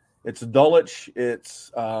class. It's Dulcich,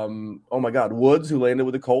 it's Woods, who landed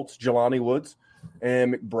with the Colts, Jelani Woods,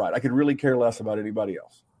 and McBride. I could really care less about anybody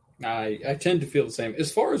else. I tend to feel the same.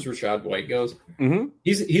 As far as Rachaad White goes,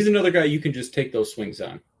 he's another guy you can just take those swings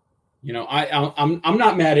on. You know, I'm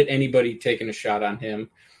not mad at anybody taking a shot on him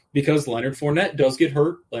because Leonard Fournette does get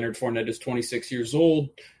hurt. Leonard Fournette is 26 years old.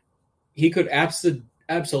 He could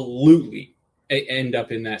absolutely end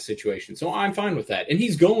up in that situation. So I'm fine with that. And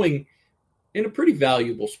he's going in a pretty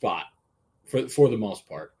valuable spot for the most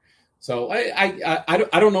part. So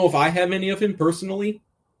I don't know if I have any of him personally,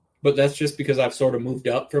 but that's just because I've sort of moved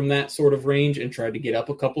up from that sort of range and tried to get up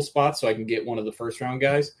a couple spots so I can get one of the first round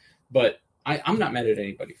guys. But I'm not mad at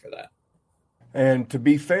anybody for that. And to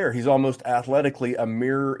be fair, he's almost athletically a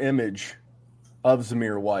mirror image of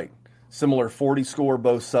Zamir White. Similar 40 score,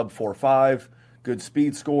 both sub 4.5, good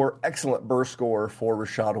speed score, excellent burst score for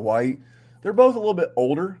Rachaad White. They're both a little bit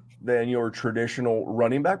older than your traditional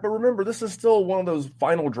running back. But remember, this is still one of those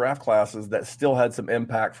final draft classes that still had some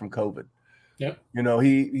impact from COVID. Yep. You know,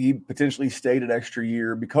 he potentially stayed an extra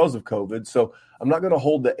year because of COVID. So I'm not going to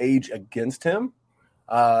hold the age against him.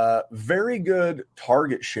 Very good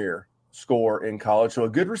target share score in college. So a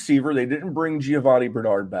good receiver. They didn't bring Giovanni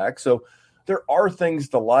Bernard back. So there are things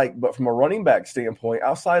to like. But from a running back standpoint,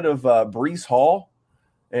 outside of Breece Hall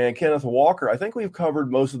and Kenneth Walker, I think we've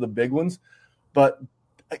covered most of the big ones. But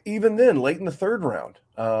even then, late in the third round,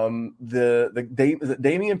 is it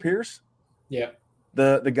Damian Pierce? Yeah.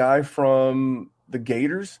 The guy from the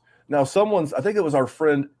Gators. Now, I think it was our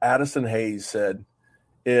friend Addison Hayes said,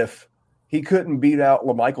 if he couldn't beat out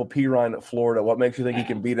LaMichael Pirine at Florida, what makes you think he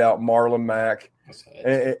can beat out Marlon Mack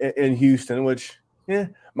in Houston? Which,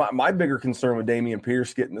 my bigger concern with Damian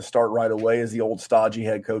Pierce getting the start right away is the old stodgy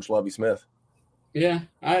head coach Lovie Smith. Yeah,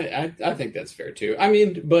 I think that's fair too. I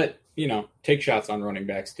mean, but you know, take shots on running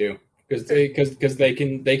backs too, because they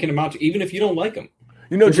can amount to, even if you don't like them.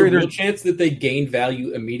 You know, Jerry, there's a chance that they gain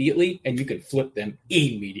value immediately, and you can flip them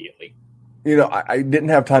immediately. You know, I didn't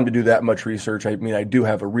have time to do that much research. I mean, I do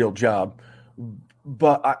have a real job,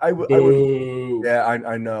 but I would. Yeah,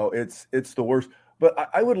 I know it's the worst. But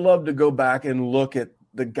I would love to go back and look at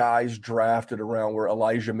the guys drafted around where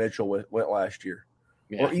Elijah Mitchell went last year,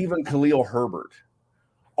 or even Khalil Herbert.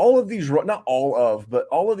 All of these, not all of, but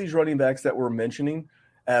all of these running backs that we're mentioning,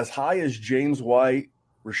 as high as James White,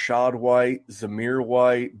 Rachaad White, Zamir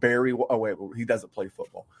White, Barry. Oh wait, he doesn't play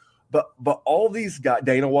football. But all these guys,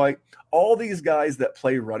 Dana White, all these guys that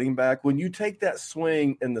play running back, when you take that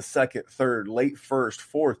swing in the second, third, late first,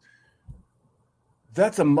 fourth,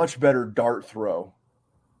 that's a much better dart throw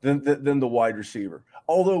than the wide receiver.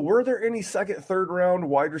 Although, were there any second, third round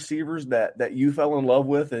wide receivers that you fell in love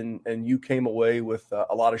with and you came away with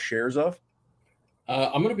a lot of shares of?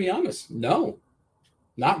 I'm going to be honest. No,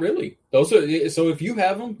 not really. So if you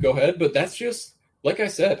have them, go ahead. But that's just, like I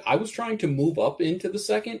said, I was trying to move up into the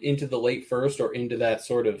second, into the late first, or into that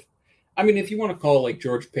sort of, I mean, if you want to call like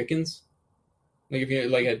George Pickens, like if you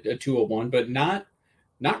like a 201, but not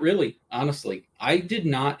really, honestly. I did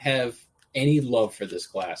not have any love for this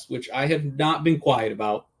class, which I have not been quiet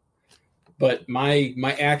about, but my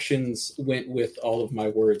actions went with all of my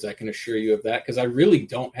words. I can assure you of that, because I really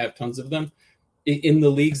don't have tons of them. In the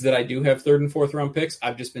leagues that I do have third and fourth round picks,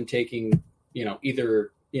 I've just been taking,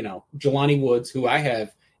 either Jelani Woods, who I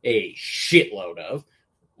have a shitload of,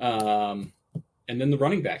 and then the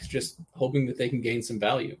running backs, just hoping that they can gain some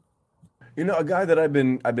value. A guy that I've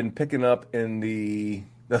been picking up in the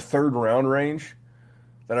third round range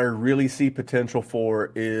that I really see potential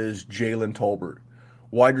for is Jalen Tolbert,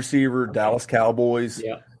 wide receiver, Dallas Cowboys,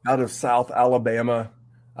 out of South Alabama.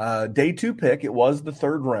 Day 2 pick. It was the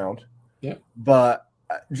third round. Yeah. But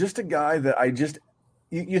just a guy that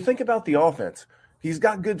you think about the offense. He's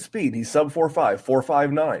got good speed. He's sub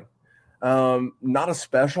 4.5, 4.59. Not a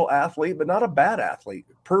special athlete, but not a bad athlete.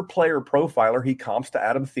 Per player profiler, he comps to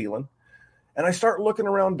Adam Thielen. And I start looking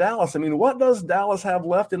around Dallas. I mean, what does Dallas have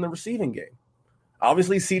left in the receiving game?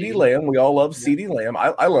 Obviously, CeeDee Lamb. We all love CeeDee Lamb.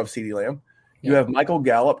 I love CeeDee Lamb. You have Michael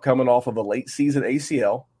Gallup coming off of a late season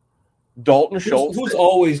ACL. Dalton Schultz. Who's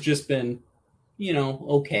always just been,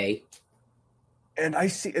 okay. And I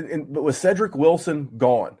see, but with Cedric Wilson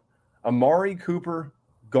gone, Amari Cooper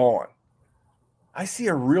gone, I see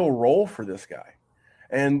a real role for this guy.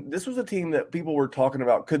 And this was a team that people were talking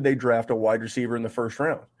about, could they draft a wide receiver in the first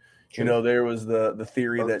round? Sure. There was the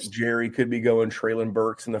theory that Jerry could be going Treylon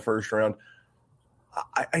Burks in the first round.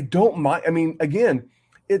 I don't mind. I mean, again,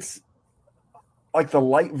 it's like the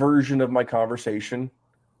light version of my conversation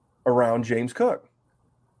around James Cook.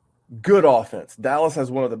 Good offense. Dallas has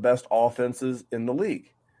one of the best offenses in the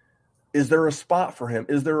league. Is there a spot for him?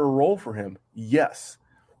 Is there a role for him? Yes.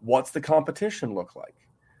 What's the competition look like?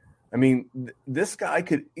 I mean, this guy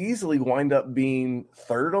could easily wind up being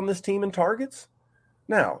third on this team in targets.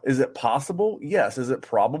 Now, is it possible? Yes. Is it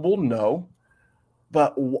probable? No.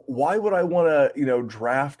 But why would I want to,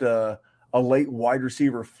 draft a late wide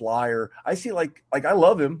receiver flyer? I see like I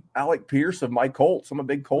love him, Alec Pierce of my Colts. I'm a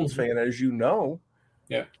big Colts fan, as you know.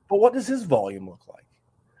 Yeah. But what does his volume look like?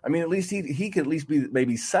 I mean, at least he could at least be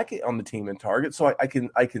maybe second on the team in targets, so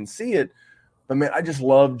I can see it. But man, I just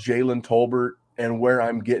love Jalen Tolbert and where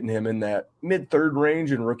I'm getting him in that mid-third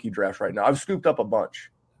range in rookie drafts right now. I've scooped up a bunch.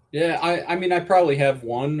 Yeah, I mean, I probably have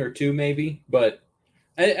one or two maybe, but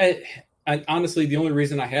I honestly, the only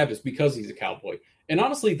reason I have is because he's a Cowboy. And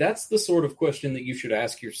honestly, that's the sort of question that you should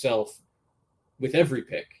ask yourself with every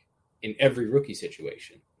pick in every rookie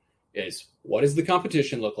situation is, what does the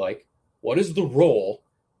competition look like? What is the role?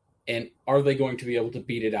 And are they going to be able to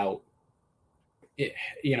beat it out,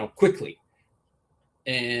 quickly?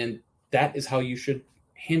 And that is how you should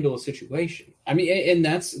handle a situation. I mean, and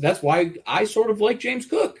that's why I sort of like James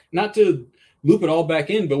Cook. Not to loop it all back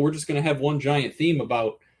in, but we're just going to have one giant theme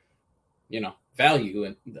about,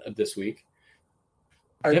 value this week.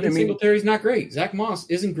 Devin Singletary's not great. Zach Moss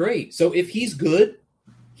isn't great. So if he's good,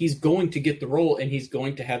 he's going to get the role, and he's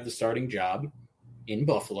going to have the starting job in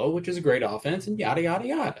Buffalo, which is a great offense, and yada, yada,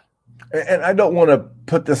 yada. And I don't want to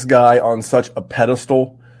put this guy on such a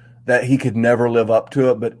pedestal that he could never live up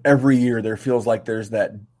to it, but every year there feels like there's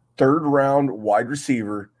that third-round wide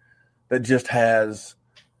receiver that just has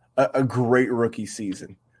a great rookie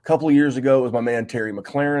season. A couple of years ago, it was my man Terry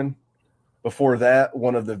McLaurin. Before that,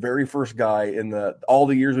 one of the very first guy in all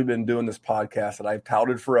the years we've been doing this podcast that I've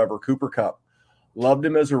touted forever, Cooper Kupp. Loved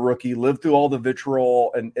him as a rookie, lived through all the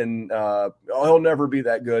vitriol, and he'll never be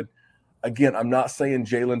that good. Again, I'm not saying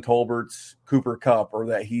Jalen Tolbert's Cooper Kupp or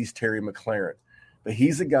that he's Terry McLaurin, but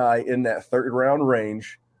he's a guy in that third-round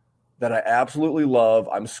range that I absolutely love.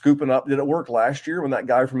 I'm scooping up. Did it work last year when that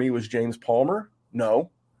guy for me was James Palmer? No,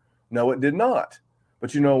 it did not.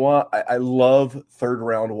 But you know what? I love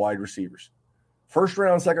third-round wide receivers.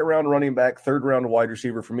 First-round, second-round running back, third-round wide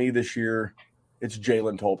receiver for me this year, it's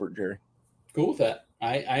Jalen Tolbert, Jerry. Cool with that.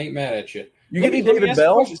 I ain't mad at you. You give me David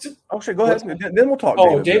Bell? Actually, go ahead. Then we'll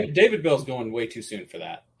talk. David Bell's going way too soon for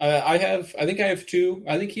that. I think I have two.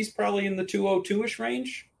 I think he's probably in the 202-ish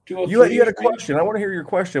range. You had a question. I want to hear your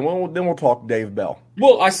question. Then we'll talk Dave Bell.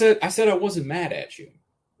 Well, I said I wasn't mad at you.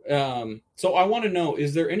 So I want to know,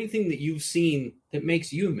 is there anything that you've seen that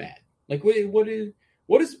makes you mad? Like, what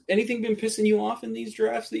has anything been pissing you off in these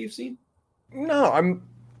drafts that you've seen? No,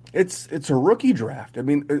 it's a rookie draft. I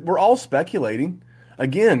mean, we're all speculating.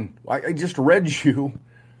 Again, I just read you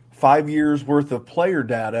 5 years worth of player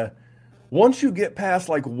data. Once you get past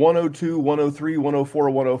like 102, 103, 104,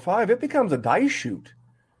 105, it becomes a dice shoot.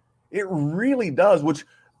 It really does, which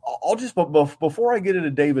I'll just, before I get into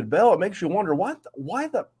David Bell, it makes you wonder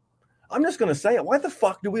I'm just going to say it. Why the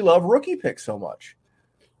fuck do we love rookie picks so much?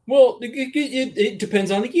 Well, it depends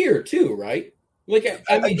on the year too, right? Like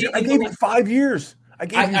I gave you 5 years. I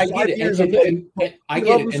get it. I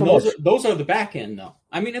get it. And those are the back end, though.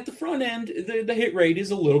 I mean, at the front end, the hit rate is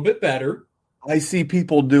a little bit better. I see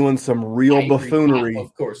people doing some real buffoonery.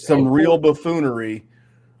 Of course. Real buffoonery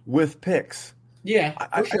with picks. Yeah,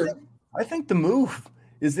 for sure. I think the move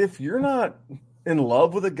is if you're not in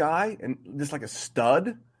love with a guy and just like a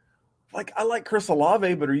stud, like I like Chris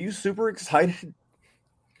Olave, but are you super excited?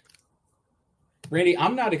 Randy,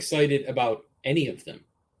 I'm not excited about any of them.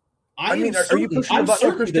 Are you pushing the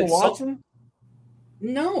button Christian Watson?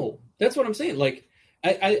 No, that's what I'm saying. Like,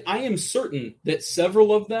 I am certain that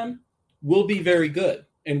several of them will be very good,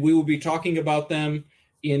 and we will be talking about them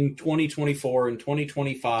in 2024 and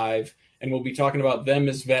 2025, and we'll be talking about them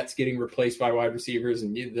as vets getting replaced by wide receivers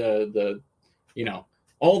and the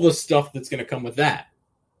all the stuff that's going to come with that.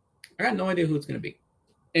 I got no idea who it's going to be.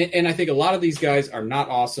 And I think a lot of these guys are not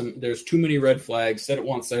awesome. There's too many red flags. Said it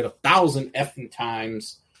once, said it 1,000 effing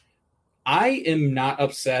times. I am not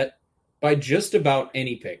upset by just about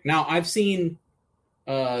any pick. Now, I've seen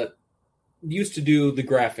used to do the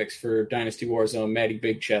graphics for Dynasty WarZone, Matty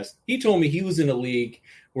Big Chest. He told me he was in a league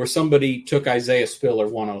where somebody took Isaiah Spiller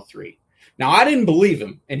 103. Now, I didn't believe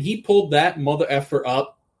him, and he pulled that mother effer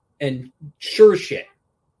up, and sure shit,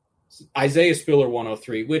 Isaiah Spiller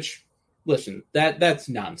 103, which, listen, that's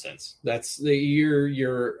nonsense.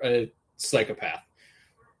 You're a psychopath.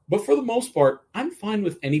 But for the most part, I'm fine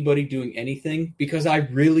with anybody doing anything because I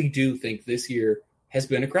really do think this year has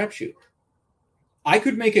been a crapshoot. I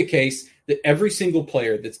could make a case that every single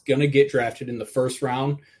player that's going to get drafted in the first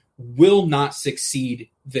round will not succeed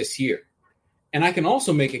this year. And I can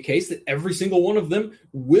also make a case that every single one of them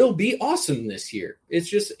will be awesome this year.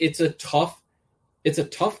 It's a tough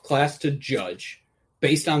class to judge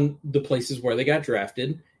based on the places where they got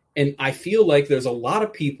drafted. And I feel like there's a lot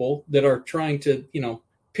of people that are trying to,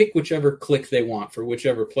 pick whichever click they want for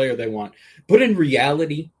whichever player they want. But in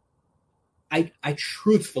reality, I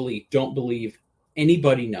truthfully don't believe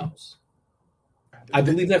anybody knows. I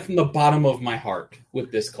believe that from the bottom of my heart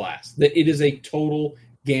with this class, that it is a total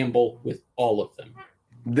gamble with all of them.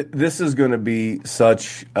 This is going to be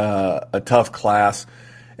such a tough class,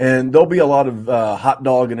 and there'll be a lot of hot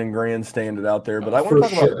dogging and grandstanding out there. But I want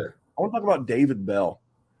to talk about David Bell.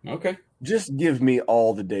 Okay, just give me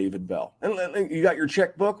all the David Bell. And you got your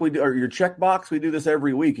checkbook, or your checkbox. We do this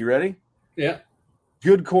every week. You ready? Yeah.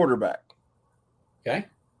 Good quarterback. Okay.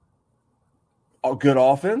 A good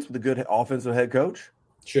offense with a good offensive head coach.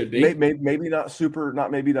 Should be. Maybe not super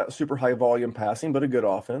high volume passing, but a good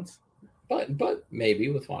offense. But maybe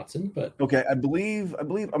with Watson. But okay, I believe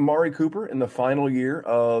Amari Cooper in the final year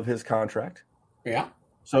of his contract. Yeah.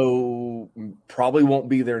 So probably won't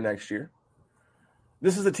be there next year.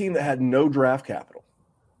 This is a team that had no draft capital.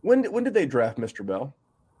 When did they draft Mr. Bell?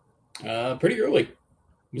 Pretty early.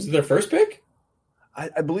 Was it their first pick?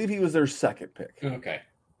 I believe he was their second pick. Okay.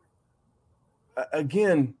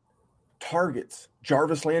 Again, targets.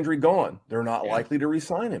 Jarvis Landry gone. They're not likely to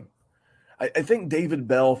re-sign him. I think David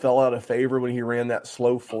Bell fell out of favor when he ran that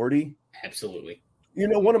slow 40. Absolutely.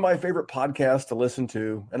 One of my favorite podcasts to listen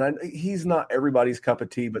to, and he's not everybody's cup of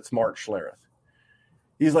tea, but it's Mark Schlereth.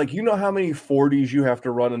 He's like, how many 40s you have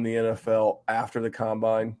to run in the NFL after the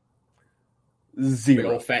combine? Zero.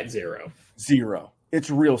 Big old fat zero. Zero.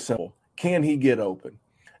 It's real simple. Can he get open?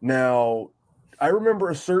 Now, I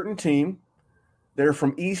remember a certain team. They're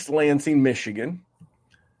from East Lansing, Michigan.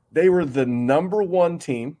 They were the number one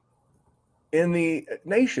team in the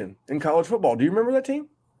nation in college football. Do you remember that team?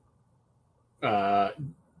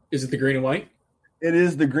 Is it the green and white? It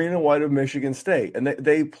is the green and white of Michigan State. And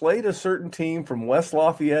they played a certain team from West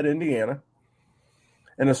Lafayette, Indiana.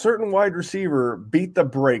 And a certain wide receiver beat the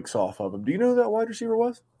brakes off of him. Do you know who that wide receiver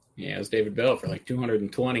was? Yeah, it was David Bell for like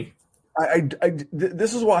 220.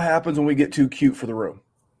 This is what happens when we get too cute for the room.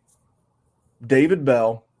 David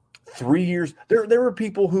Bell, 3 years. There were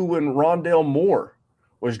people who, when Rondale Moore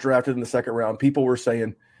was drafted in the second round, people were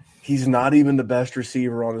saying he's not even the best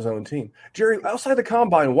receiver on his own team. Jerry, outside the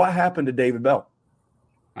combine, what happened to David Bell?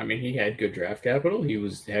 I mean, he had good draft capital. He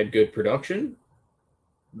had good production.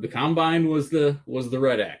 The combine was the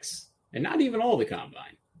red X, and not even all the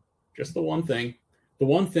combine, just the one thing. The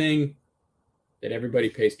one thing that everybody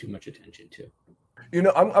pays too much attention to.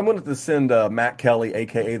 I'm going to send Matt Kelly,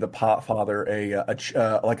 aka the Potfather,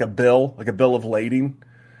 a bill of lading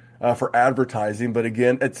for advertising. But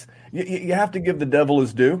again, it's you have to give the devil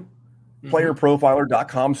his due. Mm-hmm.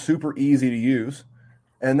 Playerprofiler.com, super easy to use.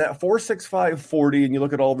 And that 4.65 40, and you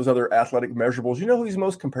look at all of his other athletic measurables, you know who he's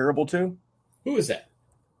most comparable to? Who is that?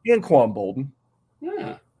 Anquan Bolden.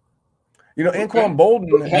 Yeah. Anquan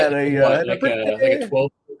Bolden had a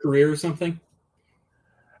 12 career or something.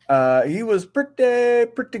 He was pretty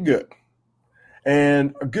good.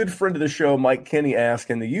 And a good friend of the show, Mike Kenny,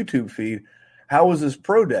 asked in the YouTube feed, how was his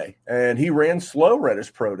pro day? And he ran slower at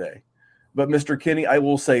his pro day. But Mr. Kenny, I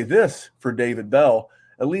will say this for David Bell.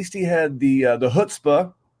 At least he had the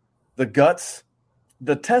chutzpah, the guts,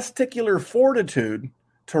 the testicular fortitude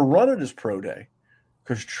to run at his pro day,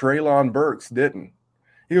 because Treylon Burks didn't.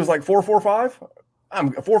 He was like 4.45.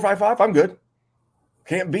 I'm 4.55. I'm good.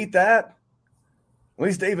 Can't beat that. At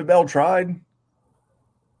least David Bell tried.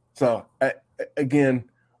 So again,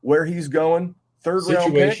 where he's going, third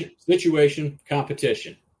round pick. Situation,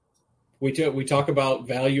 competition. We talk about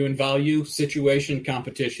value and value. Situation,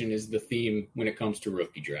 competition is the theme when it comes to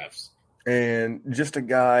rookie drafts. And just a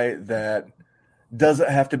guy that doesn't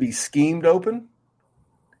have to be schemed open.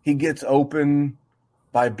 He gets open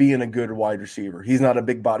by being a good wide receiver. He's not a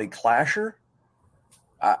big body clasher.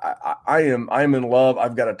 I am in love.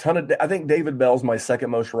 I've got a ton of. I think David Bell's my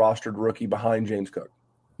second most rostered rookie behind James Cook.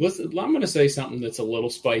 Listen, I'm going to say something that's a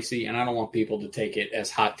little spicy, and I don't want people to take it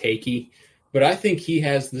as hot takey. But I think he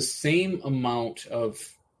has the same amount of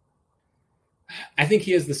 – I think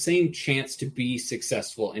he has the same chance to be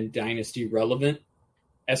successful and dynasty relevant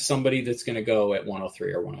as somebody that's going to go at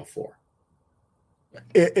 103 or 104.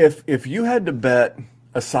 If you had to bet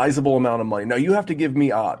a sizable amount of money – now, you have to give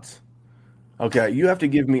me odds. Okay, you have to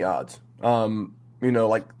give me odds.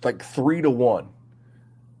 Like 3 to 1.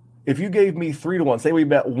 If you gave me 3 to 1, say we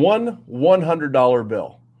bet one $100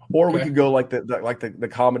 bill Or we could go like the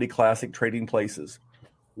comedy classic Trading Places,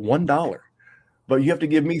 $1. But you have to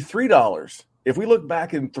give me $3. If we look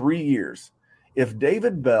back in 3 years, if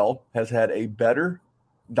David Bell has had a better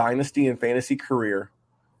dynasty and fantasy career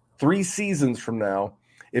 3 seasons from now,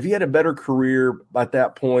 if he had a better career at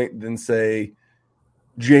that point than, say,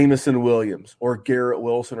 Jameson Williams or Garrett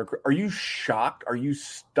Wilson, are you shocked? Are you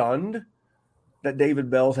stunned that David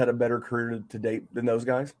Bell's had a better career to date than those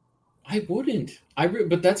guys? I wouldn't.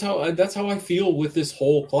 But that's how I feel with this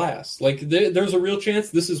whole class. Like there's a real chance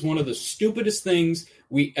this is one of the stupidest things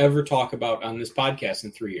we ever talk about on this podcast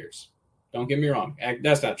in 3 years. Don't get me wrong.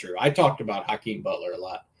 That's not true. I talked about Hakeem Butler a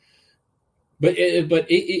lot, but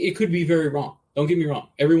it could be very wrong. Don't get me wrong.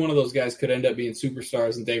 Every one of those guys could end up being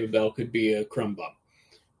superstars, and David Bell could be a crumb bum.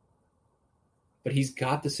 But he's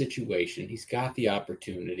got the situation. He's got the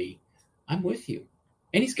opportunity. I'm with you.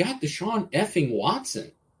 And he's got Deshaun effing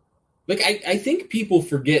Watson. Like, I think people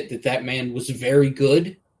forget that man was very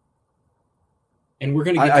good. And we're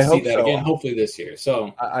going to get to see that again, hopefully this year.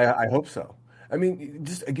 So I hope so. I mean,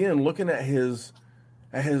 just again, looking at his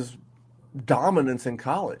dominance in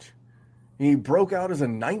college. He broke out as a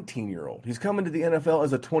 19-year-old. He's coming to the NFL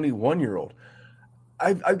as a 21-year-old.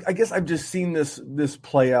 I guess I've just seen this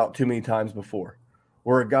play out too many times before,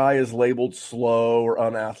 where a guy is labeled slow or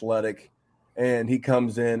unathletic, and he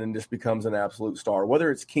comes in and just becomes an absolute star. Whether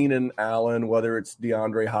it's Keenan Allen, whether it's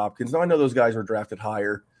DeAndre Hopkins. Now, I know those guys were drafted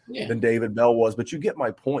higher than David Bell was, but you get my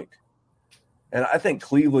point. And I think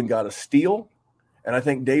Cleveland got a steal, and I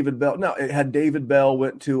think David Bell – now, had David Bell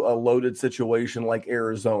went to a loaded situation like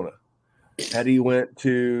Arizona, had he went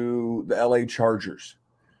to the LA Chargers,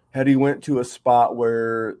 had he went to a spot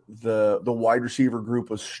where the wide receiver group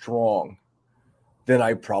was strong, then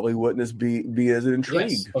I probably wouldn't be as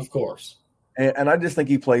intrigued. Yes, of course. And I just think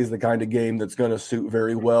he plays the kind of game that's going to suit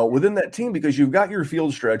very well within that team, because you've got your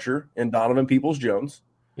field stretcher in Donovan Peoples-Jones.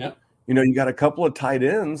 Yeah. You know, you got a couple of tight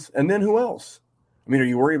ends, and then who else? I mean, are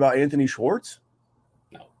you worried about Anthony Schwartz?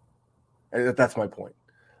 No. That's my point.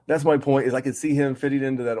 That's my point, is I could see him fitting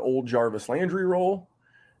into that old Jarvis Landry role.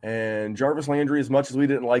 And Jarvis Landry, as much as we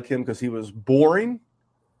didn't like him because he was boring,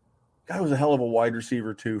 guy was a hell of a wide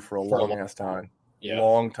receiver too for a long-ass time. Yeah.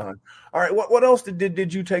 Long time. All right, what else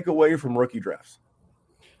did you take away from rookie drafts?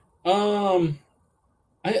 Like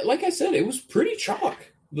I said, it was pretty chalk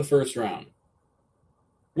the first round.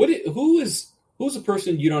 Who's a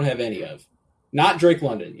person you don't have any of? Not Drake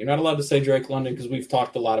London. You're not allowed to say Drake London because we've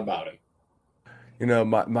talked a lot about him. You know,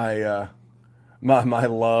 my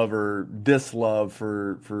love or dislove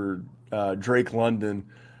for Drake London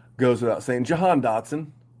goes without saying. Jahan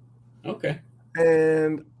Dotson. Okay.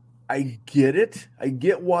 And I get it. I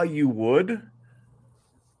get why you would.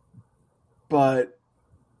 But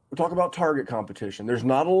we're talking about target competition. There's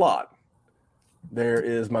not a lot. There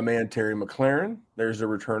is my man Terry McLaurin. There's the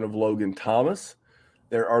return of Logan Thomas.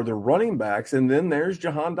 There are the running backs. And then there's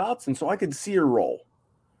Jahan Dotson. So I could see a role.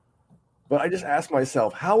 But I just asked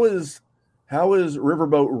myself, how is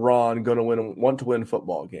Riverboat Ron going to want to win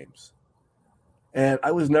football games? And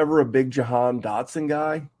I was never a big Jahan Dotson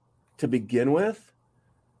guy to begin with.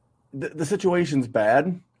 The situation's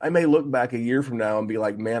bad. I may look back a year from now and be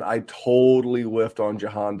like, man, I totally whiffed on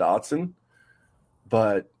Jahan Dotson,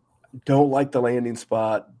 but don't like the landing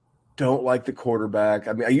spot, don't like the quarterback.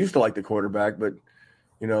 I mean, I used to like the quarterback, but,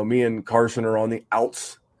 you know, me and Carson are on the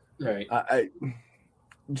outs. Right.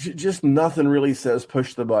 Just nothing really says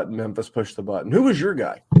push the button, Memphis, push the button. Who was your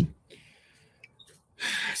guy?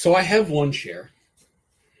 So I have one share,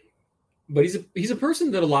 but he's a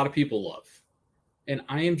person that a lot of people love. And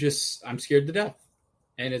I'm scared to death.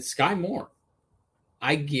 And it's Sky Moore.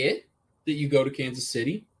 I get that you go to Kansas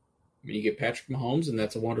City. I mean, you get Patrick Mahomes, and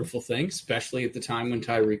that's a wonderful thing, especially at the time when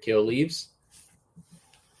Tyreek Hill leaves.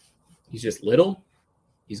 He's just little.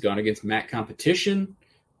 He's gone against MAC competition.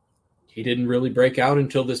 He didn't really break out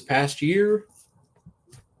until this past year.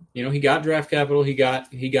 You know, he got draft capital. He got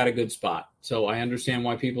a good spot. So I understand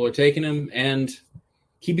why people are taking him, and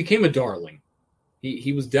he became a darling.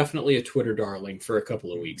 He was definitely a Twitter darling for a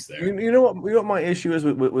couple of weeks there. You know what my issue is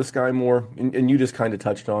with Sky Moore, and you just kind of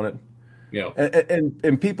touched on it. Yeah.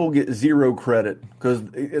 And people get zero credit because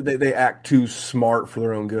they act too smart for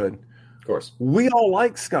their own good. Of course. We all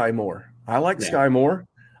like Sky Moore. I like Sky Moore.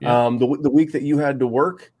 Yeah. The week that you had to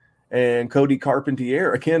work, and Cody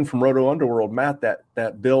Carpentier, again from Roto Underworld, Matt,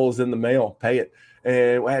 that bill is in the mail. Pay it.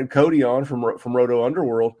 And I had Cody on from Roto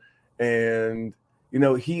Underworld, and you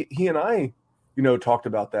know he and I, you know, talked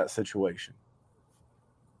about that situation.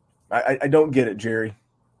 I don't get it, Jerry.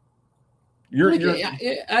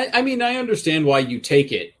 I mean, I understand why you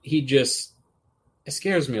take it. He just It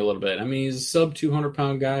scares me a little bit. I mean, he's a sub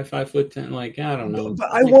 200-pound guy, 5'10". Like, I don't know.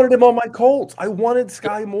 But I wanted him on my Colts. I wanted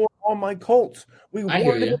Sky Moore on my Colts. We I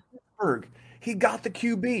hear wanted him you. in Pittsburgh. He got the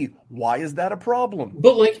QB. Why is that a problem?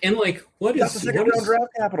 But what He got the is second round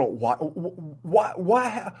draft capital.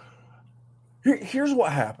 Why? Here's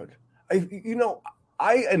what happened.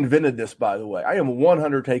 I invented this, by the way. I am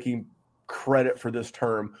 100 taking credit for this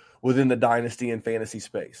term within the dynasty and fantasy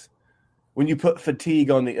space. When you put fatigue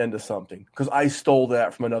on the end of something, because I stole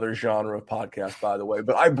that from another genre of podcast, by the way,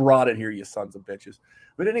 but I brought it here, you sons of bitches.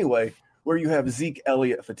 But anyway, where you have Zeke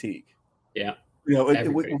Elliott fatigue. Yeah. We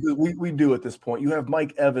do at this point. You have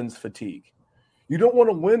Mike Evans fatigue. You don't want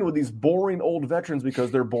to win with these boring old veterans because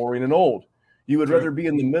they're boring and old. You would rather be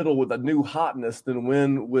in the middle with a new hotness than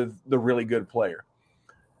win with the really good player.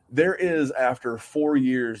 There is, after 4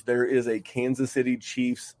 years, there is a Kansas City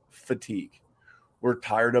Chiefs fatigue. We're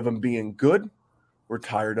tired of him being good. We're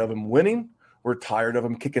tired of him winning. We're tired of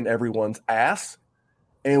him kicking everyone's ass.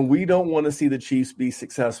 And we don't want to see the Chiefs be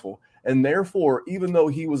successful. And therefore, even though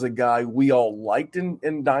he was a guy we all liked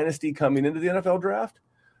in Dynasty coming into the NFL draft,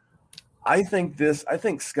 I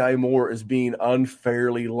think Sky Moore is being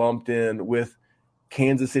unfairly lumped in with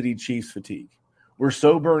Kansas City Chiefs fatigue. We're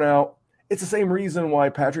so burnt out. It's the same reason why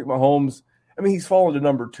Patrick Mahomes, he's fallen to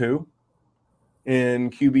number 2 in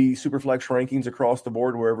QB Superflex rankings across the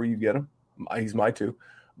board, wherever you get him. He's my 2.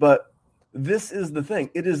 But this is the thing.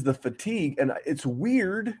 It is the fatigue. And it's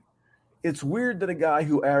weird. It's weird that a guy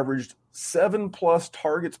who averaged 7+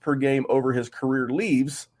 targets per game over his career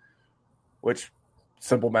leaves, which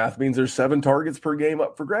simple math means there's 7 targets per game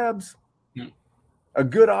up for grabs. A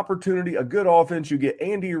good opportunity, a good offense. You get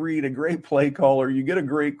Andy Reid, a great play caller. You get a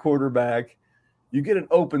great quarterback. You get an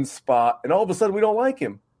open spot. And all of a sudden we don't like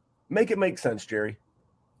him. Make it make sense, Jerry.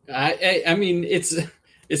 I mean,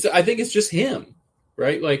 I think it's just him,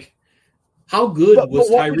 right? Like, how good was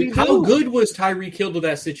Tyreek Hill to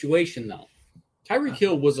that situation, though? Tyreek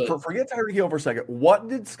Hill was forget Tyreek Hill for a second. What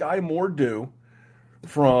did Sky Moore do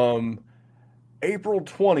from April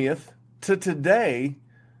 20th to today?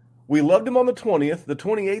 We loved him on the 20th. The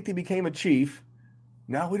 28th, he became a Chief.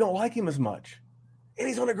 Now we don't like him as much, and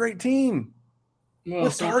he's on a great team. Well,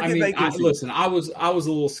 listen, I was a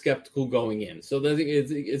little skeptical going in, so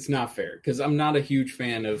it's not fair because I'm not a huge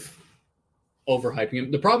fan of overhyping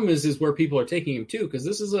him. The problem is where people are taking him to, because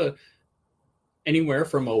this is anywhere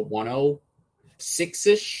from a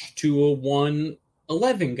 106-ish to a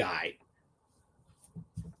 111 guy,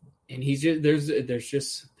 and he's just there's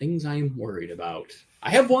just things I'm worried about. I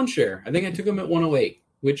have one share. I think I took him at 108,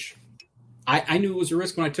 which I knew it was a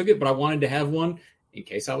risk when I took it, but I wanted to have one in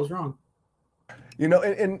case I was wrong.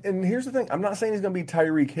 And here's the thing. I'm not saying he's going to be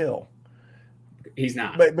Tyreek Hill. He's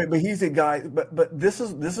not. But he's a guy. But this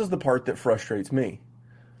is the part that frustrates me.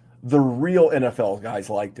 The real NFL guys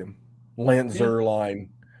liked him. Lance Zierlein,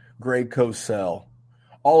 Greg Cosell,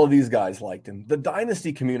 all of these guys liked him. The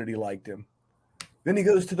Dynasty community liked him. Then he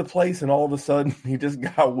goes to the place, and all of a sudden, he just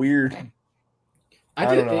got weird.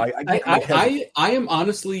 I don't know.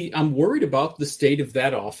 I'm worried about the state of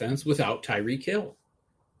that offense without Tyreek Hill.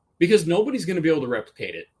 Because nobody's going to be able to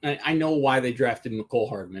replicate it. I know why they drafted McCole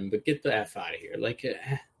Hardman, but get the F out of here.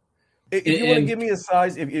 If you want to give me a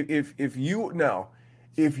size, if you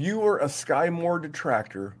were a Sky Moore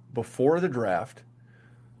detractor before the draft,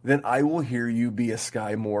 then I will hear you be a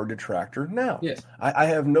Sky Moore detractor now. Yes. I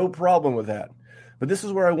have no problem with that. But this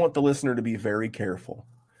is where I want the listener to be very careful.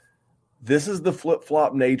 This is the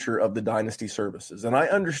flip-flop nature of the Dynasty services. And I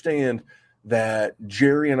understand that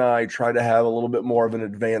Jerry and I try to have a little bit more of an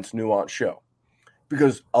advanced, nuanced show.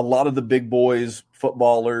 Because a lot of the big boys,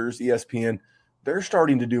 footballers, ESPN, they're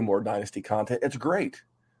starting to do more Dynasty content. It's great.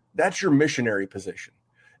 That's your missionary position.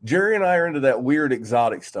 Jerry and I are into that weird,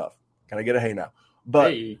 exotic stuff. Can I get a hey now?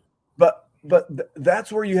 But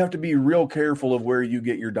that's where you have to be real careful of where you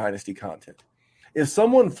get your Dynasty content. If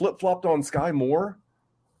someone flip-flopped on Sky Moore,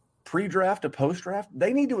 pre-draft to post-draft,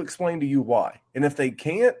 they need to explain to you why. And if they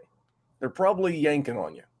can't, they're probably yanking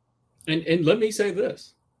on you. And let me say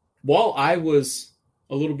this. While I was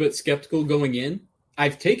a little bit skeptical going in,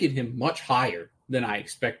 I've taken him much higher than I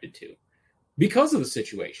expected to because of the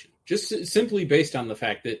situation. Just simply based on the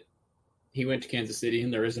fact that he went to Kansas City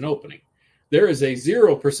and there is an opening. There is a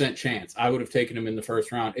 0% chance I would have taken him in the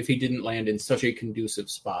first round if he didn't land in such a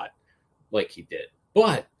conducive spot like he did.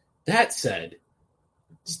 But that said,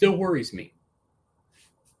 still worries me.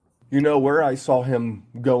 Where I saw him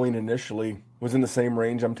going initially was in the same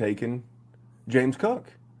range I'm taking James Cook.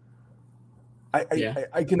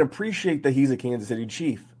 I can appreciate that he's a Kansas City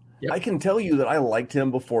Chief. Yep. I can tell you that I liked him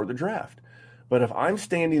before the draft. But if I'm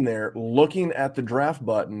standing there looking at the draft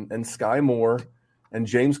button and Sky Moore and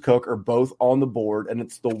James Cook are both on the board, and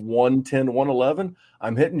it's the 110, 111,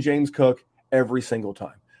 I'm hitting James Cook every single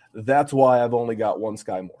time. That's why I've only got one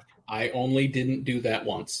Sky Moore. I only didn't do that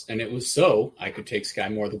once, and it was so I could take Sky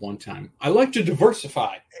Moore the one time. I like to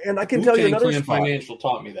diversify. And I can tell you another spot. Financial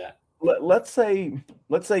taught me that. Let's say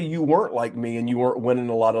you weren't like me and you weren't winning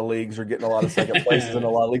a lot of leagues or getting a lot of second places in a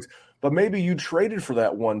lot of leagues, but maybe you traded for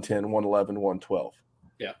that 110, 111, 112.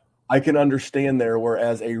 Yeah. I can understand there,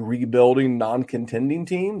 whereas a rebuilding, non-contending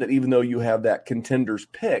team, that even though you have that contender's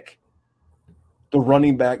pick, the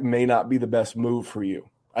running back may not be the best move for you.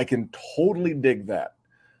 I can totally dig that.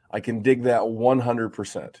 I can dig that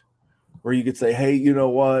 100%. Where you could say, hey, you know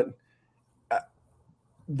what?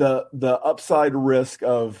 The upside risk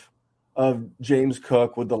of James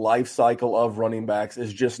Cook with the life cycle of running backs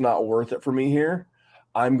is just not worth it for me here.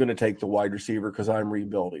 I'm going to take the wide receiver because I'm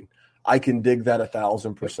rebuilding. I can dig that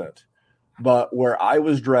 1,000%. But where I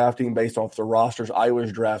was drafting based off the rosters I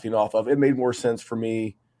was drafting off of, it made more sense for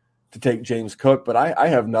me to take James Cook. But I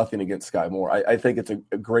have nothing against Sky Moore. I think it's a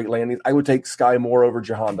great landing. I would take Sky Moore over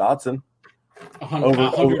Jahan Dotson,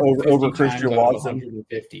 over Christian Watson.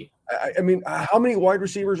 150. I mean, how many wide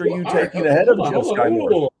receivers are you taking ahead of Sky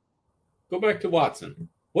Moore? Go back to Watson.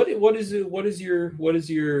 What is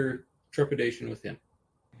your trepidation with him?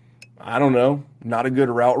 I don't know. Not a good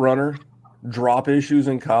route runner. Drop issues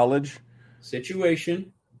in college.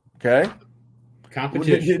 Situation. Okay.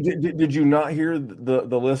 Competition. Did you not hear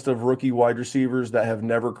the list of rookie wide receivers that have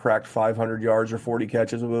never cracked 500 yards or 40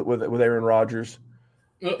 catches with Aaron Rodgers?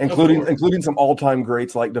 Including some all-time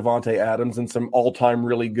greats like Devontae Adams and some all-time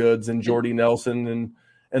really goods and Jordy Nelson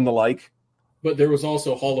and the like. But there was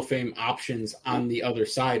also Hall of Fame options on the other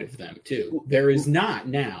side of them, too. There is not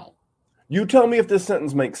now. You tell me if this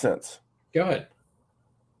sentence makes sense. Go ahead.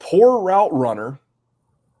 Poor route runner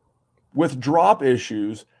with drop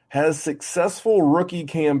issues has successful rookie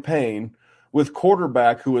campaign with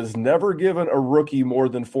quarterback who has never given a rookie more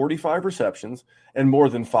than 45 receptions and more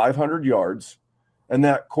than 500 yards. And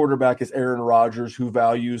that quarterback is Aaron Rodgers, who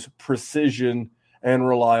values precision and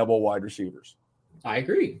reliable wide receivers. I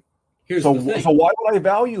agree. Here's so, the thing. So why would I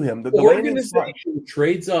value him? The organization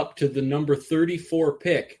trades up to the number 34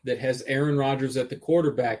 pick that has Aaron Rodgers at the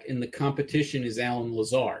quarterback, and the competition is Allen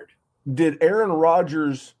Lazard. Did Aaron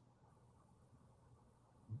Rodgers...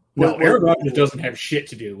 No, Aaron Rodgers doesn't have shit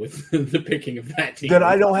to do with the picking of that team. Then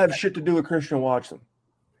I don't have shit to do with Christian Watson.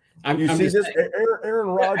 Aaron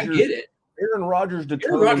Rodgers... I get it. Aaron Rodgers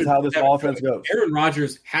determines how this offense goes. Aaron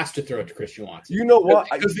Rodgers has to throw it to Christian Watson. You know what?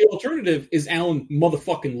 Because the alternative is Allen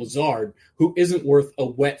motherfucking Lazard, who isn't worth a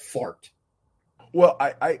wet fart. Well,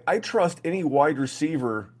 I trust any wide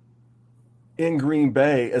receiver in Green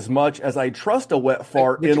Bay as much as I trust a wet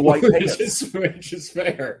fart in white pants. Which is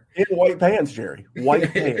fair. In white pants, Jerry.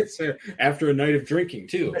 White pants. After a night of drinking,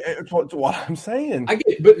 too. It's what I'm saying. I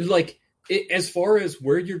get it, but as far as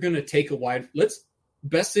where you're going to take a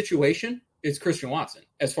best situation is Christian Watson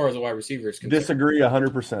as far as a wide receiver is concerned. Disagree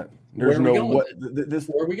 100%. Where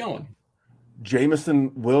are we going?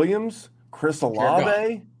 Jameson Williams, Chris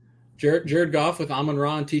Olave, Jared Goff with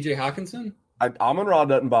Amon-Ra and TJ Hawkinson. Amon-Ra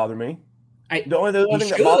doesn't bother me. The only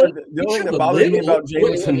thing that bothers me about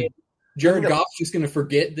Jameson, Jared Goff's just going to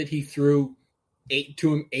forget that he threw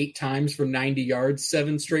 8 times for 90 yards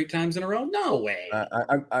 7 straight times in a row. No way.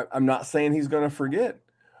 I'm not saying he's going to forget.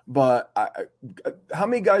 But how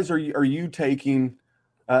many guys are you taking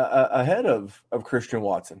ahead of Christian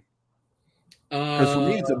Watson? Because for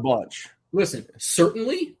me, it's a bunch. Listen,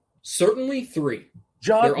 certainly 3.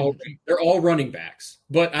 John, they're all running backs.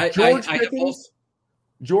 But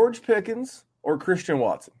George Pickens or Christian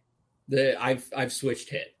Watson? I've switched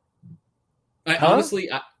hit. Honestly,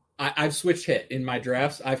 I've switched hit in my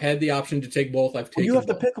drafts. I've had the option to take both. I've taken. You have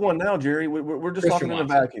to pick one now, Jerry. We're just talking in a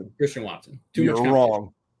vacuum. Christian Watson. You're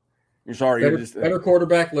wrong. You're sorry. Better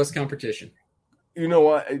quarterback, less competition. You know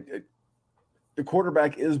what? The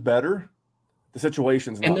quarterback is better. The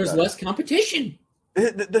situation's not. And there's less competition.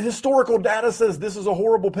 The historical data says this is a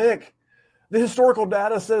horrible pick. The historical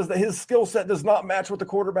data says that his skill set does not match what the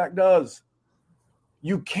quarterback does.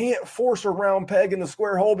 You can't force a round peg in the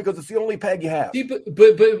square hole because it's the only peg you have. See, but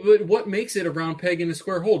what makes it a round peg in a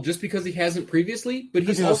square hole? Just because he hasn't previously, but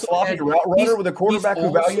he's also a sloppy route runner with a quarterback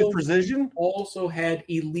who values precision. Also had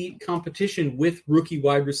elite competition with rookie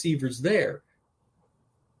wide receivers there.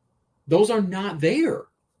 Those are not there.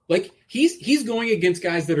 Like he's going against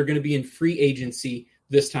guys that are going to be in free agency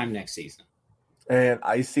this time next season. And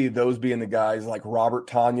I see those being the guys like Robert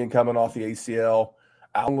Tonyan coming off the ACL,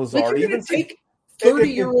 Allen Lazard. Even take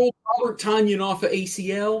 30-year-old Robert Tonyan off of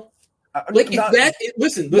ACL.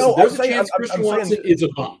 Listen, there's a chance Christian Watson is a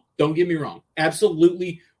bum. Don't get me wrong.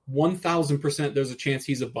 Absolutely 1,000% there's a chance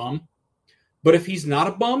he's a bum. But if he's not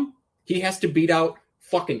a bum, he has to beat out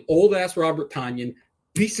fucking old-ass Robert Tonyan,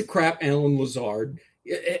 piece of crap Alan Lazard.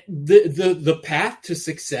 The path to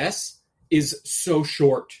success is so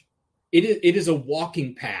short. It is a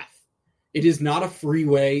walking path. It is not a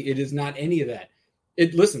freeway. It is not any of that.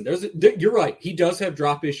 Listen, you're right. He does have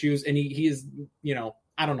drop issues, and he is,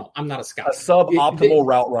 I don't know. I'm not a scout. A suboptimal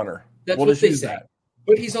route runner. That's what they say.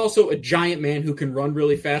 But he's also a giant man who can run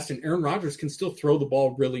really fast, and Aaron Rodgers can still throw the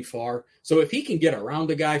ball really far. So if he can get around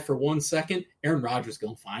a guy for 1 second, Aaron Rodgers is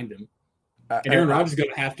going to find him. And Aaron Rodgers is going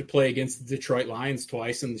to have to play against the Detroit Lions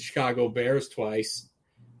twice and the Chicago Bears twice.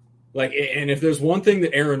 And if there's one thing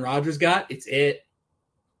that Aaron Rodgers got, it's it.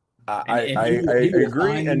 I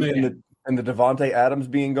agree. And the Devontae Adams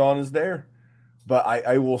being gone is there. But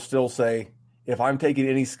I will still say, if I'm taking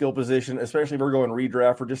any skill position, especially if we're going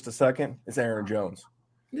redraft for just a second, it's Aaron Jones.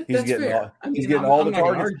 He's getting all the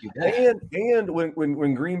targets. And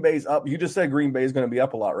when Green Bay's up, you just said Green Bay is going to be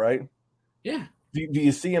up a lot, right? Yeah. Do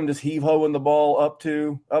you see him just heave-hoeing the ball up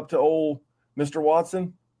to old Mr.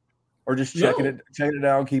 Watson? Or just checking it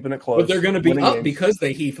down, keeping it close? But they're going to be up games because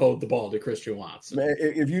they heave-hoed the ball to Christian Watson. Man,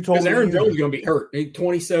 if you told me Aaron Jones is going to be hurt. A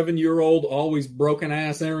 27-year-old, always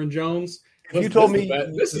broken-ass Aaron Jones. If you told me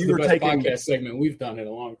this is the best podcast segment we've done in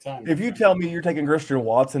a long time. If you tell me you're taking Christian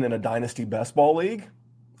Watson in a Dynasty best ball league,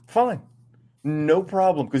 fine. No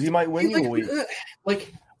problem, because he might win you a week.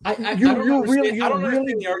 I don't understand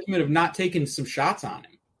the argument of not taking some shots on him.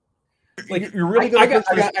 You're really going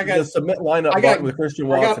to submit lineup with Christian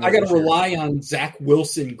Watson. I got to rely on Zach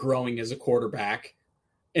Wilson growing as a quarterback,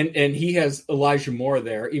 and he has Elijah Moore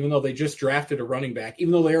there. Even though they just drafted a running back,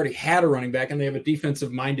 even though they already had a running back, and they have a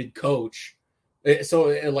defensive-minded coach.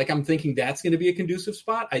 So, I'm thinking that's going to be a conducive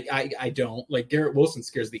spot. I don't. Garrett Wilson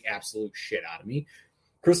scares the absolute shit out of me.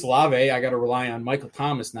 Chris Olave, I got to rely on Michael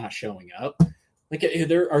Thomas not showing up.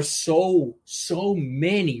 There are so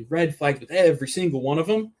many red flags with every single one of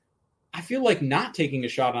them. I feel like not taking a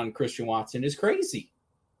shot on Christian Watson is crazy.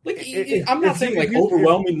 I'm not saying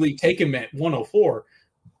overwhelmingly take him at 104,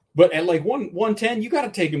 but at 110, you got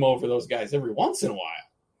to take him over those guys every once in a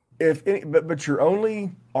while. But your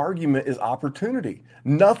only argument is opportunity.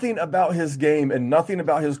 Nothing about his game and nothing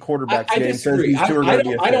about his quarterback's game says these two are going to be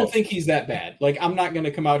a fit. I don't think he's that bad. I'm not going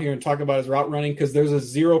to come out here and talk about his route running because there's a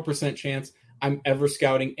 0% chance I'm ever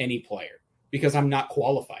scouting any player because I'm not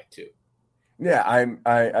qualified to. Yeah,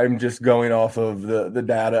 I'm just going off of the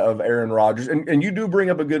data of Aaron Rodgers. And you do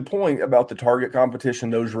bring up a good point about the target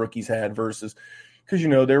competition those rookies had versus – because,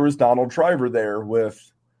 there was Donald Shriver there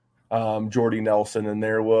with Jordy Nelson, and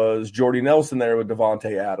there was Jordy Nelson there with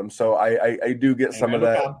Devontae Adams. So I do get some of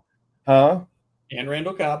that. Cobb. Huh? And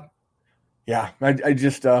Randall Cobb. Yeah, I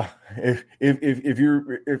just if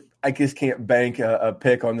I just can't bank a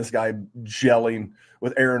pick on this guy gelling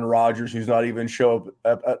with Aaron Rodgers, who's not even show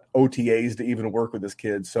up at OTAs to even work with this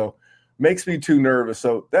kid. So makes me too nervous.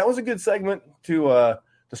 So that was a good segment to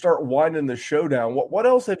start winding the show down. What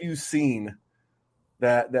else have you seen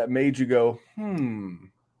that made you go,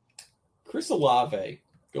 Chris Olave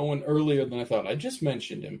going earlier than I thought. I just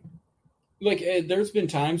mentioned him. There's been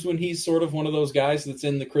times when he's sort of one of those guys that's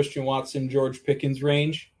in the Christian Watson, George Pickens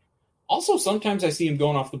range. Also, sometimes I see him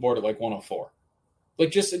going off the board at 104.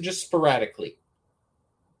 Just sporadically.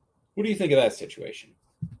 What do you think of that situation?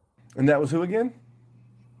 And that was who again?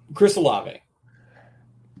 Chris Olave.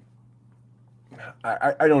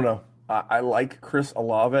 I don't know. I like Chris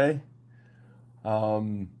Olave.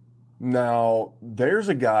 Now, there's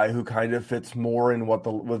a guy who kind of fits more in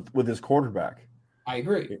with his quarterback. I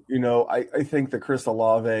agree. I think the Chris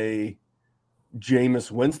Olave, Jameis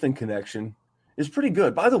Winston connection is pretty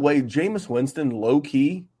good. By the way, Jameis Winston,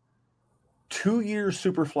 low-key, 2-year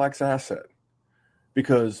super flex asset.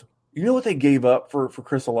 Because you know what they gave up for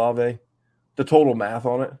Chris Olave? The total math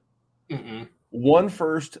on it? Mm-mm. 1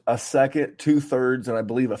 first, a second, 2 thirds, and I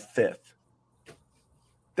believe a fifth.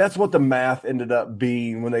 That's what the math ended up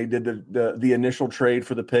being when they did the initial trade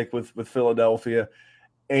for the pick with Philadelphia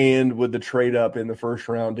and with the trade up in the first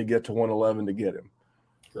round to get to 111 to get him.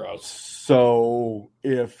 Gross. So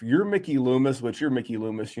if you're Mickey Loomis, which you're Mickey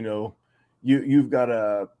Loomis, you've got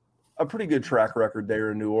a pretty good track record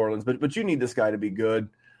there in New Orleans, but you need this guy to be good.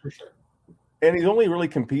 For sure. And he's only really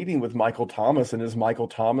competing with Michael Thomas, and is Michael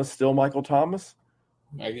Thomas still Michael Thomas?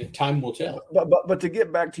 Time will tell. But to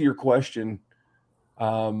get back to your question,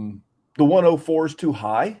 the 104 is too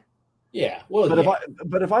high. Yeah. Well,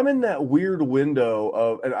 but if I'm in that weird window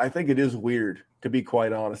of, and I think it is weird to be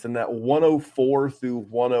quite honest, in that 104 through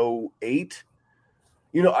 108,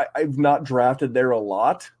 I've not drafted there a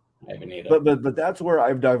lot, I haven't either. But that's where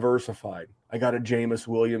I've diversified. I got a Jameis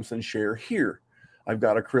Williamson share here. I've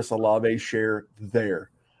got a Chris Olave share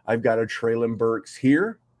there. I've got a Traylon Burks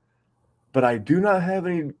here. But I do not have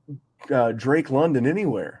any Drake London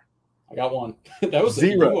anywhere. I got one. That was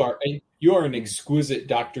 0. You are an exquisite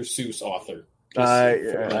Dr. Seuss author.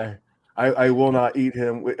 I will not eat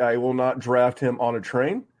him. I will not draft him on a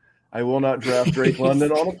train. I will not draft Drake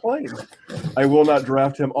London on a plane. I will not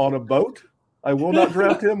draft him on a boat. I will not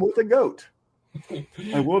draft him with a goat.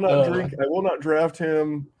 I will not draft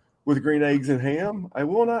him with green eggs and ham. I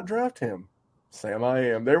will not draft him. Sam, I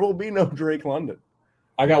am. There will be no Drake London.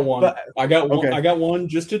 I got one. I got one. Okay. I got one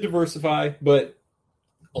just to diversify, but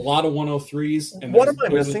a lot of 103s. And what am I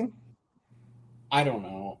missing? I don't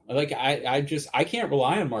know. Like I can't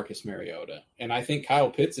rely on Marcus Mariota, and I think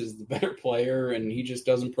Kyle Pitts is the better player, and he just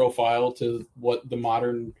doesn't profile to what the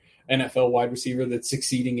modern NFL wide receiver that's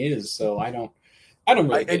succeeding is. So I don't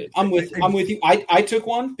really get it. I'm with you. I took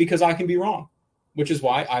one because I can be wrong, which is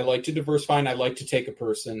why I like to diversify and I like to take a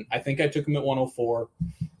person. I think I took him at 104.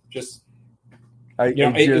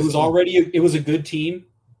 It was a good team,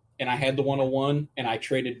 and I had the 101, and I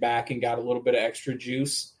traded back and got a little bit of extra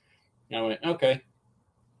juice. And I went, okay,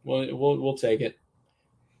 we'll take it.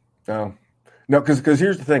 No, because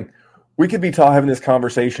here's the thing: we could be having this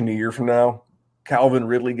conversation a year from now. Calvin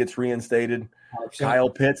Ridley gets reinstated.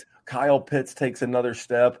 100%. Kyle Pitts takes another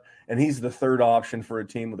step, and he's the third option for a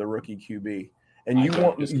team with a rookie QB. And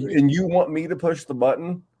you want me to push the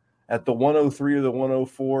button at the 103 or the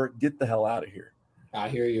 104? Get the hell out of here. I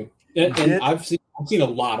hear you. And I've seen a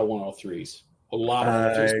lot of 103s, a lot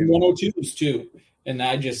of 103s, 102s too. And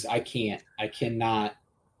I cannot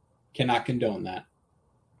condone that.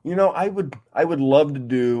 You know, I would love to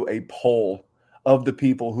do a poll of the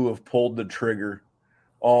people who have pulled the trigger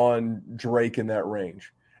on Drake in that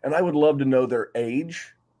range. And I would love to know their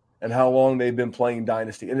age and how long they've been playing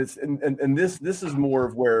Dynasty. And this is more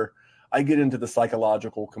of where I get into the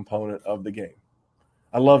psychological component of the game.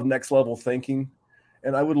 I love next level thinking,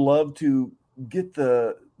 and I would love to get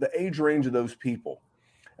the age range of those people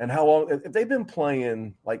and how long. If they've been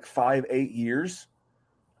playing like 5-8 years,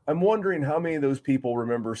 I'm wondering how many of those people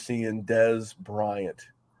remember seeing Dez Bryant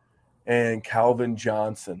and Calvin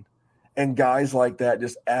Johnson and guys like that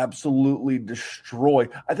just absolutely destroy.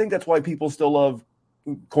 I think that's why people still love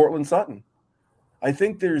Cortland Sutton. I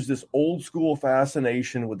think there's this old school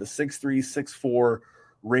fascination with the 6'3", 6'4",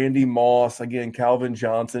 Randy Moss, again, Calvin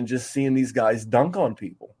Johnson, just seeing these guys dunk on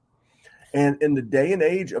people. And in the day and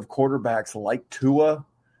age of quarterbacks like Tua,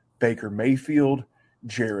 Baker Mayfield,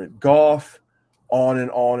 Jared Goff, on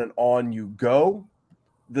and on and on you go,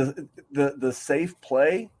 the safe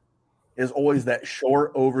play is always that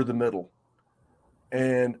short over the middle.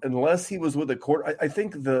 And unless he was with a court, I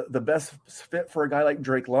think the best fit for a guy like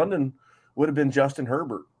Drake London would have been Justin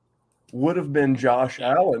Herbert, would have been Josh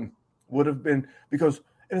Allen, would have been because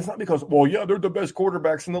 – and it's not because, well, yeah, they're the best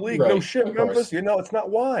quarterbacks in the league. Right. No shit, Memphis. You know, it's not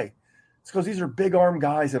why. It's because these are big arm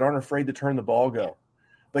guys that aren't afraid to turn the ball go.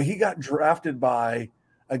 But he got drafted by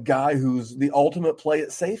a guy who's the ultimate play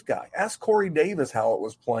it safe guy. Ask Corey Davis how it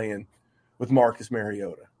was playing with Marcus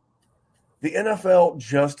Mariota. The NFL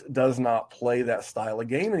just does not play that style of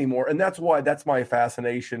game anymore. And that's my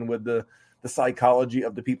fascination with the psychology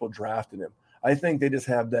of the people drafting him. I think they just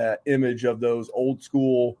have that image of those old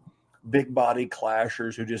school big body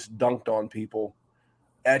clashers who just dunked on people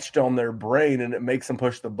etched on their brain, and it makes them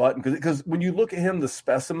push the button. Because when you look at him, the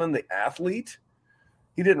specimen, the athlete,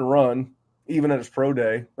 he didn't run even at his pro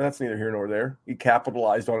day. That's neither here nor there. He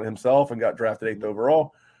capitalized on it himself and got drafted 8th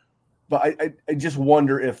overall. But I just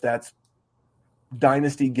wonder if that's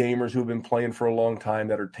Dynasty gamers who have been playing for a long time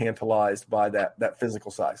that are tantalized by that physical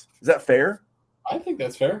size. Is that fair? I think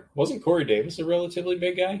that's fair. Wasn't Corey Davis a relatively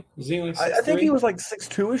big guy? Was he like 6'3"? I think he was like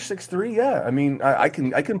 6'2"-ish, 6'3". Yeah, I mean, I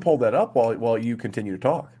can pull that up while you continue to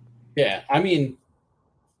talk. Yeah, I mean,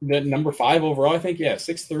 the number 5 overall, I think,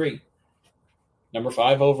 6'3". Number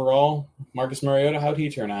 5 overall, Marcus Mariota. How'd he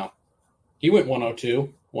turn out? He went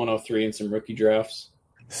 102, 103 in some rookie drafts.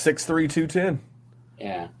 6'3", 210.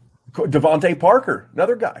 Yeah. Devontae Parker,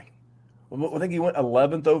 another guy. I think he went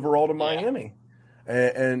 11th overall to Miami.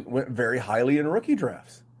 And went very highly in rookie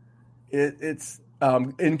drafts. It's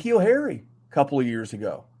in Keel Harry a couple of years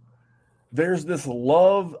ago. There's this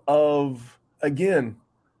love of, again,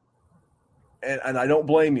 and I don't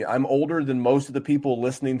blame you. I'm older than most of the people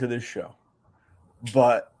listening to this show.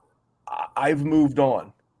 But I've moved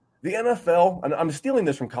on. The NFL, and I'm stealing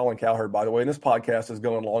this from Colin Cowherd, by the way, and this podcast is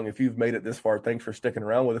going long. If you've made it this far, thanks for sticking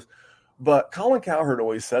around with us. But Colin Cowherd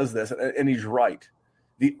always says this, and he's right.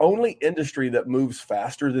 The only industry that moves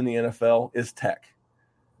faster than the NFL is tech.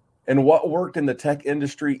 And what worked in the tech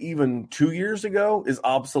industry even 2 years ago is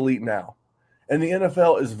obsolete now. And the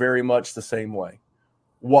NFL is very much the same way.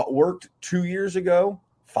 What worked 2 years ago,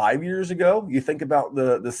 5 years ago, you think about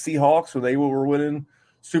the Seahawks when they were winning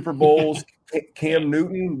Super Bowls, Cam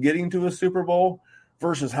Newton getting to a Super Bowl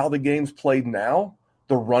versus how the game's played now,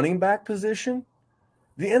 the running back position.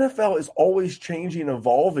 The NFL is always changing,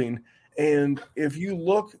 evolving. And if you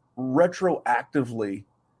look retroactively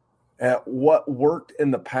at what worked in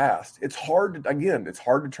the past, it's hard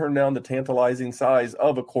to turn down the tantalizing size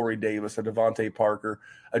of a Corey Davis, a Devontae Parker,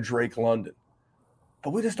 a Drake London. But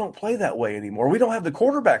we just don't play that way anymore. We don't have the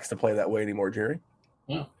quarterbacks to play that way anymore, Jerry.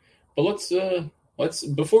 No. But let's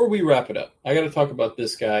before we wrap it up, I got to talk about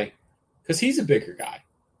this guy because he's a bigger guy.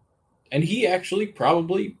 And he actually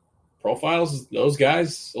probably profiles those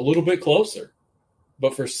guys a little bit closer.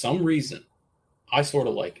 But for some reason, I sort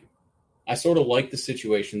of like him. I sort of like the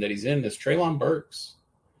situation that he's in, this Treylon Burks.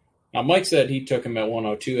 Now, Mike said he took him at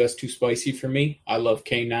 102. That's too spicy for me. I love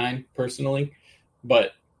K9 personally.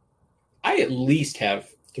 But I at least have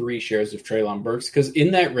 3 shares of Treylon Burks because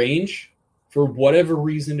in that range, for whatever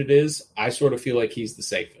reason it is, I sort of feel like he's the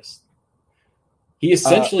safest. He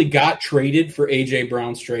essentially got traded for A.J.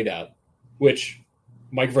 Brown straight out, which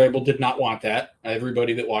Mike Vrabel did not want that.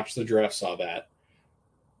 Everybody that watched the draft saw that.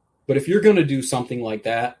 But if you're going to do something like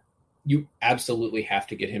that, you absolutely have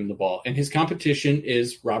to get him the ball. And his competition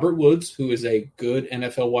is Robert Woods, who is a good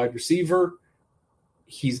NFL wide receiver.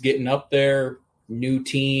 He's getting up there. New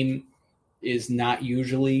team is not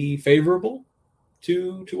usually favorable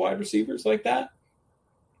to wide receivers like that.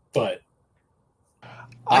 But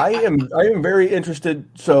I am very interested.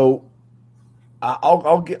 So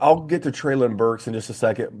I'll get to Treylon Burks in just a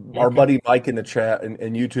second. Okay. Our buddy Mike in the chat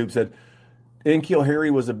and YouTube said N'Keal Harry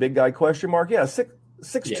was a big guy ? Yeah,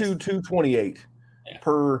 6'2", 228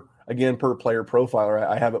 per player profiler.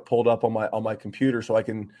 I have it pulled up on my computer so I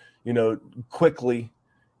can, quickly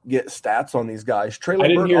get stats on these guys. I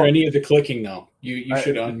didn't hear any of the clicking though. You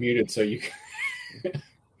should unmute it so you can.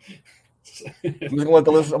 I'm gonna let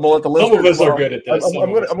the listener. Some of us are good at this.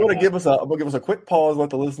 I'm gonna give us a quick pause. Let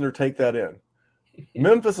the listener take that in.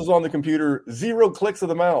 Memphis is on the computer. 0 clicks of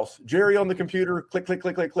the mouse. Jerry on the computer. Click, click,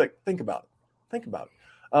 click, click, click. Think about it.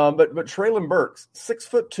 But Treylon Burks,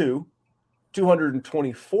 6'2",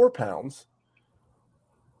 224 pounds.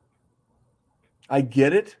 I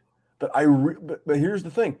get it, but but here's the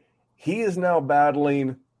thing: he is now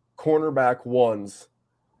battling cornerback ones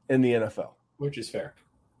in the NFL, which is fair.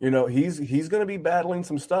 He's going to be battling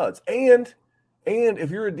some studs, and if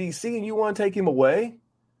you're a DC and you want to take him away,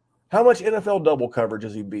 how much NFL double coverage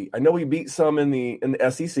does he beat? I know he beat some in the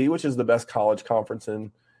SEC, which is the best college conference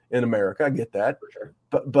in America. I get that. For sure.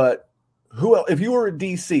 But who else? If you were a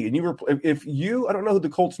DC and I don't know who the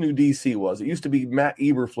Colts' new DC was. It used to be Matt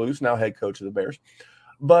Eberflus, now head coach of the Bears.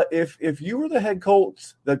 But if you were the head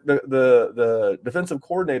Colts, the defensive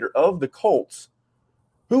coordinator of the Colts,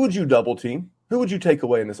 who would you double team? Who would you take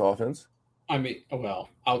away in this offense? I mean, well,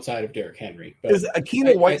 outside of Derrick Henry. But is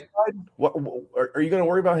Akina Whiteside? What are you going to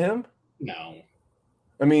worry about him? No.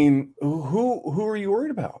 I mean, who are you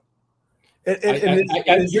worried about? What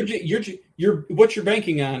you're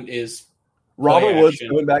banking on is Robert Woods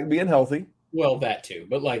coming back, being healthy. Well, that too,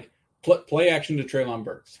 but like play action to Treylon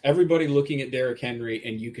Burks. Everybody looking at Derrick Henry,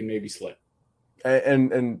 and you can maybe slip.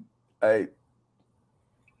 You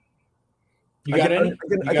got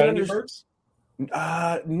any Burks?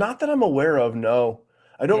 Not that I'm aware of. No,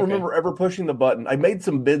 I don't remember ever pushing the button. I made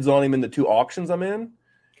some bids on him in the 2 auctions I'm in.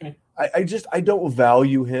 Okay. I don't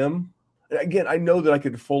value him. Again, I know that I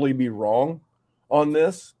could fully be wrong on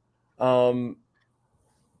this. I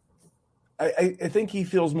think he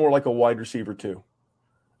feels more like a wide receiver too.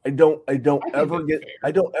 I don't ever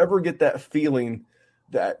get that feeling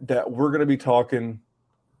that we're going to be talking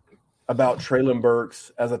about Treylon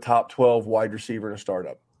Burks as a top 12 wide receiver in a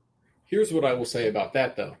startup. Here's what I will say about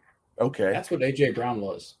that, though. Okay. That's what A.J. Brown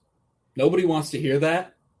was. Nobody wants to hear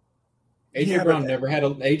that. A.J. Brown never had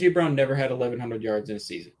 1,100 yards in a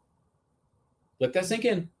season. Let that sink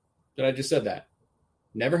in that I just said that.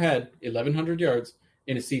 Never had 1,100 yards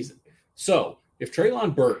in a season. So if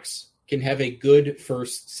Treylon Burks can have a good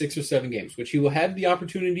first 6 or 7 games, which he will have the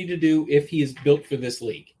opportunity to do if he is built for this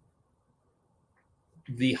league,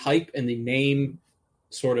 the hype and the name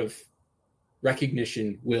sort of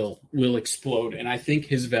recognition will explode, and I think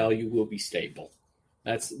his value will be stable.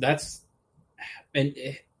 That's and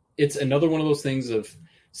it's another one of those things of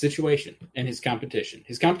situation and his competition.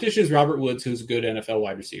 His competition is Robert Woods, who's a good NFL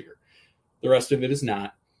wide receiver. The rest of it is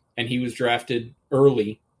not, and he was drafted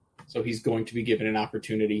early, so he's going to be given an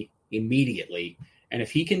opportunity immediately. And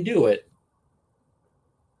if he can do it,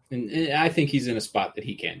 And I think he's in a spot that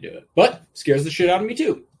he can't do it. But scares the shit out of me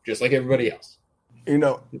too, just like everybody else.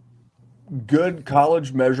 Good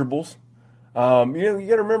college measurables. You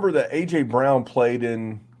got to remember that A.J. Brown played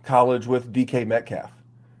in college with D.K. Metcalf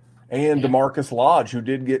and DeMarcus Lodge, who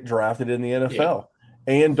did get drafted in the NFL,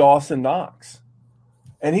 and Dawson Knox.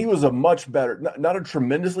 And he was a much better, not a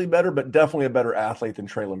tremendously better, but definitely a better athlete than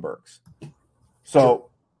Treylon Burks. So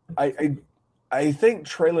I think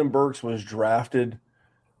Treylon Burks was drafted.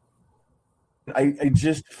 I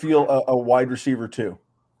just feel a wide receiver too.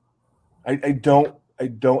 I don't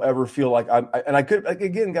ever feel like I could,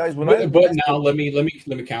 again, guys. But now let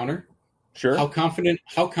me counter. Sure. How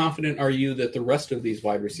confident are you that the rest of these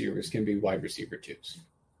wide receivers can be wide receiver twos?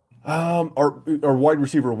 Or wide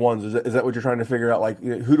receiver ones. Is that what you're trying to figure out? Like,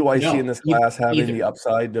 who do I see in this class having the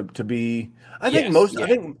upside to be? I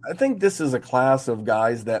think this is a class of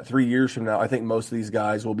guys that 3 years from now, I think most of these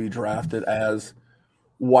guys will be drafted as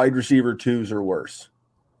wide receiver twos or worse.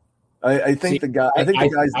 I think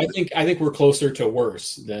we're closer to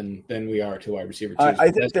worse than we are to wide receiver twos.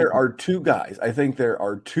 I think there are two guys.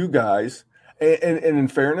 And in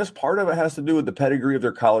fairness, part of it has to do with the pedigree of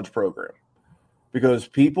their college program. Because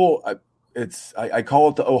people, I call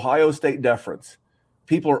it the Ohio State deference.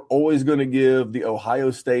 People are always going to give the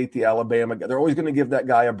Ohio State, the Alabama guy, they're always going to give that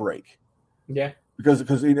guy a break. Yeah. Because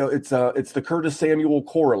it's the Curtis Samuel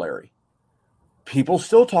corollary. People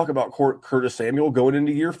still talk about Curtis Samuel going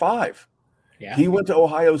into year 5. Yeah. He went to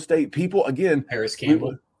Ohio State. People, again, Paris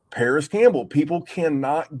Campbell. People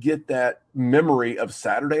cannot get that memory of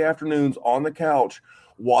Saturday afternoons on the couch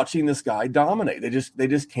watching this guy dominate. They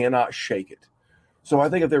just cannot shake it. So I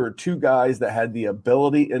think if there were two guys that had the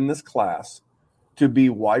ability in this class to be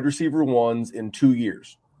wide receiver ones in 2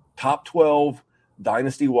 years, top 12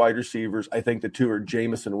 dynasty wide receivers, I think the two are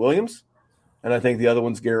Jamison Williams, and I think the other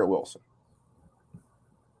one's Garrett Wilson.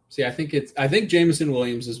 See, I think Jamison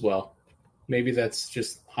Williams as well. Maybe that's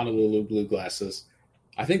just Honolulu blue glasses.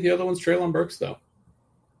 I think the other one's Treylon Burks, though.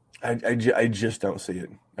 I just don't see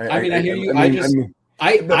it. I hear you.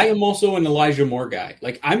 I am also an Elijah Moore guy.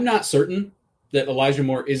 Like, I'm not certain that Elijah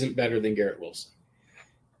Moore isn't better than Garrett Wilson.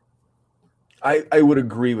 I would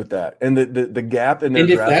agree with that. And the gap in their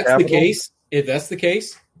draft capital, if that's the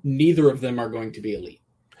case, neither of them are going to be elite.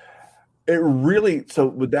 So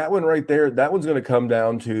with that one right there, that one's going to come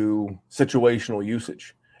down to situational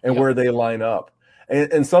usage and where they line up.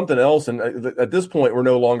 And something else, and at this point, we're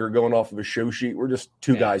no longer going off of a show sheet. We're just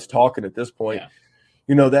two guys talking at this point.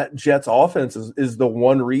 Yeah. That Jets offense is the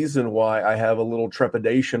one reason why I have a little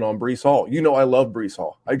trepidation on Breece Hall. I love Breece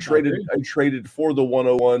Hall. I traded for the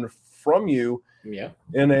 101 from you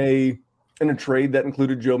in a trade that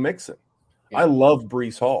included Joe Mixon. Yeah. I love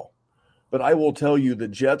Breece Hall. But I will tell you, the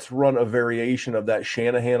Jets run a variation of that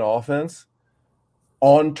Shanahan offense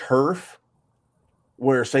on turf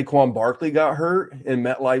where Saquon Barkley got hurt in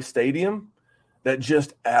MetLife Stadium that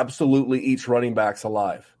just absolutely eats running backs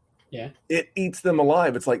alive. Yeah. It eats them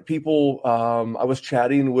alive. It's like people I was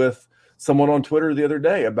chatting with someone on Twitter the other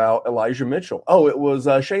day about Elijah Mitchell. Oh, it was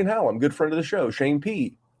Shane Hallam, good friend of the show, Shane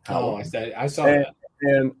P. Hallam. I saw that.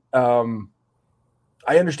 And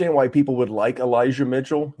I understand why people would like Elijah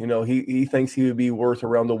Mitchell. He thinks he would be worth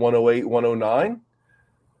around the 108, 109.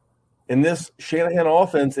 In this Shanahan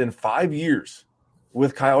offense in 5 years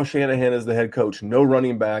with Kyle Shanahan as the head coach, no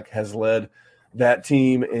running back has led that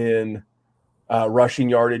team in rushing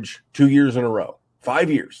yardage 2 years in a row, 5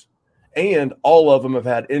 years. And all of them have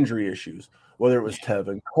had injury issues, whether it was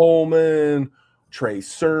Tevin Coleman, Trey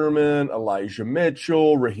Sermon, Elijah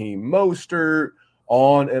Mitchell, Raheem Mostert,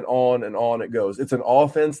 on and on and on it goes. It's an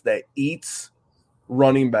offense that eats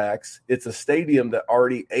running backs. It's a stadium that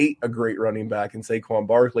already ate a great running back in Saquon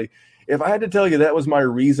Barkley. If I had to tell you that was my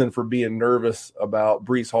reason for being nervous about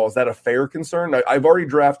Breece Hall, is that a fair concern? I've already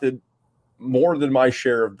drafted more than my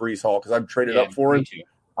share of Breece Hall because I've traded up for him,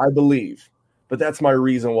 I believe. But that's my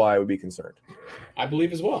reason why I would be concerned. I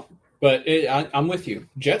believe as well. But I'm with you.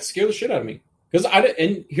 Jets scare the shit out of me.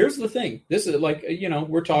 And here's the thing. This is like,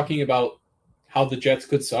 we're talking about how the Jets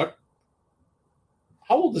could suck.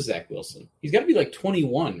 How old is Zach Wilson? He's got to be like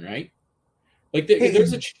 21, right? Like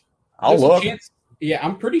there's a chance. Yeah,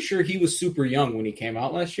 I'm pretty sure he was super young when he came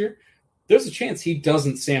out last year. There's a chance he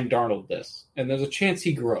doesn't Sam Darnold this, and there's a chance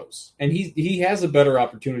he grows. And he has a better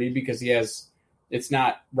opportunity because it's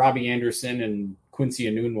not Robbie Anderson and Quincy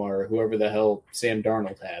Enunwa or whoever the hell Sam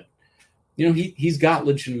Darnold had. He's got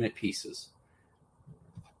legitimate pieces.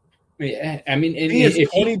 I mean, he is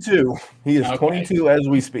 22. He is 22 as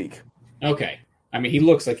we speak. Okay. I mean, he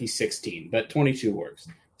looks like he's 16, but 22 works.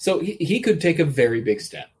 So he could take a very big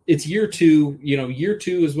step. It's year 2. Year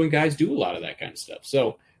 2 is when guys do a lot of that kind of stuff.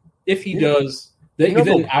 So if he does, then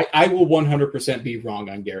I will 100% be wrong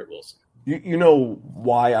on Garrett Wilson. You know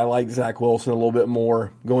why I like Zach Wilson a little bit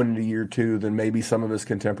more going into year 2 than maybe some of his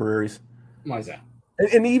contemporaries? Why is that?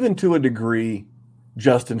 And even to a degree,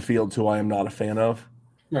 Justin Fields, who I am not a fan of.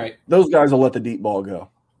 Right. Those guys will let the deep ball go.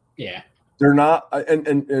 Yeah. They're not –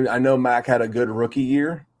 and I know Mac had a good rookie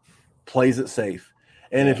year, plays it safe.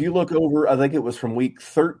 And if you look over, I think it was from week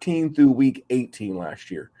 13 through week 18 last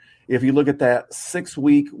year. If you look at that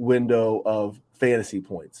 6-week window of fantasy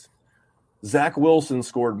points, Zach Wilson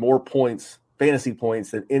scored more points, fantasy points,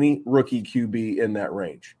 than any rookie QB in that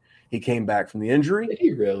range. He came back from the injury. Did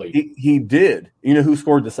he really? He did. You know who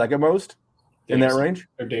scored the second most in that range?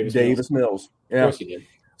 Or Davis Mills. Yeah. Of course he did.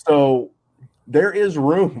 So there is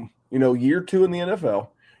room. Year 2 in the NFL,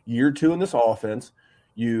 year 2 in this offense.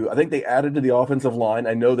 I think they added to the offensive line.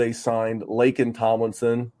 I know they signed Laken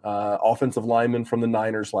Tomlinson, offensive lineman from the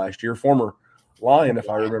Niners last year, former Lion, if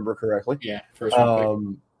I remember correctly. Yeah, first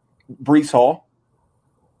one. Brees Hall,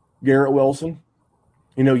 Garrett Wilson.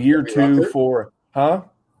 Year Jeremy 2 Ruckert. for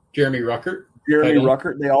Jeremy Ruckert. Jeremy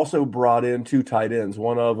Ruckert. They also brought in 2 tight ends.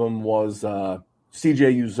 One of them was CJ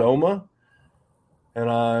Uzoma, and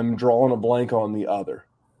I'm drawing a blank on the other.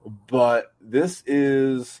 But this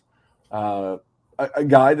is a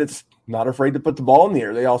guy that's not afraid to put the ball in the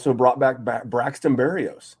air. They also brought back Braxton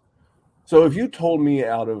Berrios. So if you told me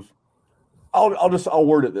I'll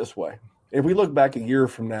word it this way. If we look back a year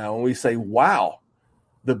from now and we say, wow,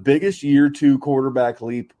 the biggest year 2 quarterback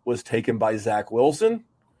leap was taken by Zach Wilson,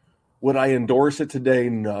 would I endorse it today?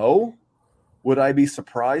 No. Would I be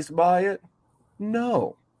surprised by it?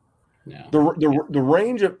 No. No. The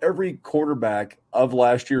range of every quarterback of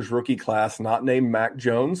last year's rookie class, not named Mac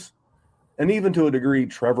Jones, and even to a degree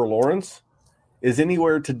Trevor Lawrence, is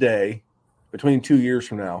anywhere today between 2 years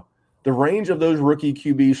from now. The range of those rookie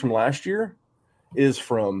QBs from last year is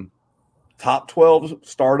from top 12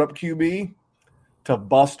 startup QB to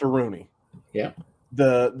Buster Rooney. Yeah.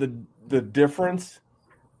 The difference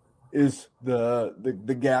is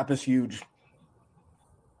the gap is huge.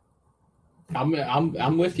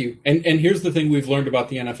 I'm with you. And here's the thing we've learned about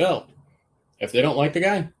the NFL. If they don't like the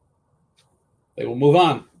guy, they will move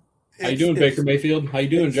on. How you doing, Baker Mayfield? How you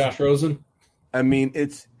doing, Josh Rosen? I mean,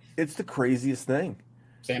 it's the craziest thing.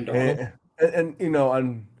 Sam Darnold.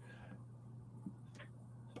 And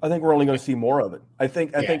I think we're only going to see more of it. I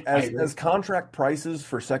think as contract prices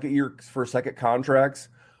for second contracts.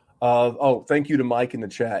 Thank you to Mike in the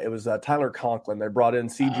chat. It was Tyler Conklin. They brought in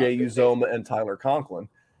CJ Uzoma and Tyler Conklin,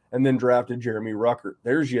 and then drafted Jeremy Ruckert.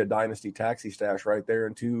 There's you a dynasty taxi stash right there,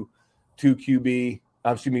 and two QB,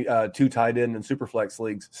 two tight end and superflex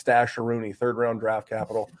leagues. Stash Rooney, 3rd round draft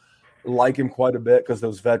capital. Like him quite a bit because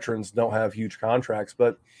those veterans don't have huge contracts,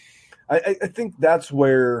 but I think that's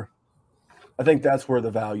where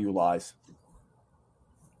the value lies.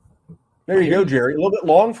 There you go, Jerry. A little bit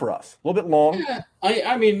long for us. A little bit long. Yeah,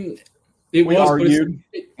 I mean, we argued.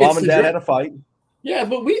 Mom and Dad had a fight. Yeah,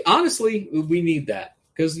 but we need that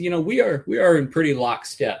because we are in pretty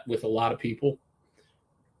lockstep with a lot of people.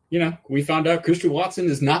 We found out Christian Watson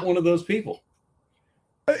is not one of those people.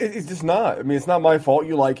 It's just not. I mean, it's not my fault.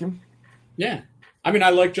 You like him. Yeah, I mean, I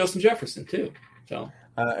like Justin Jefferson too. So.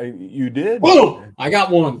 You did. Whoa! I got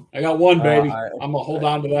one, baby. I'm gonna hold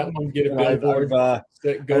on to that one. Get a billboard.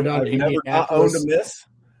 Go down to I've never not owned a miss.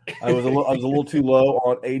 I was a little too low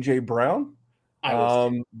on AJ Brown,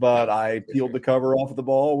 but I peeled the cover off of the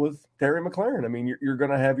ball with Terry McLaurin. I mean, you're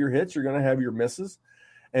going to have your hits, you're going to have your misses,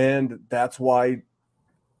 and that's why,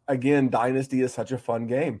 again, Dynasty is such a fun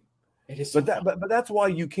game. It is, but that's why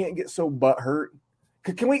you can't get so butthurt.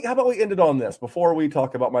 Can we? How about we end it on this before we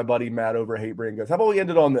talk about my buddy Matt over at Hate Brain Guys? How about we end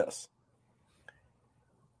it on this?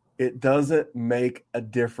 It doesn't make a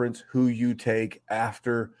difference who you take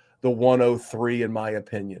after the 103, in my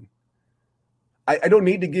opinion. I don't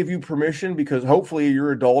need to give you permission because hopefully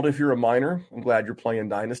you're adult if you're a minor. I'm glad you're playing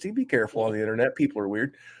Dynasty. Be careful on the internet. People are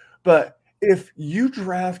weird. But if you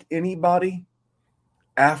draft anybody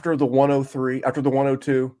after the 103, after the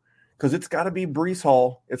 102, because it's got to be Brees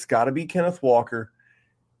Hall, it's got to be Kenneth Walker,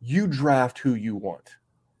 you draft who you want.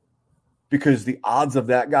 Because the odds of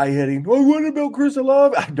that guy hitting, what about Chris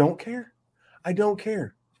Olave? I don't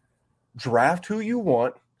care. Draft who you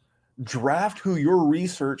want. Draft who your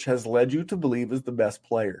research has led you to believe is the best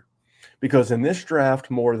player. Because in this draft,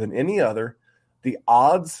 more than any other, the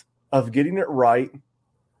odds of getting it right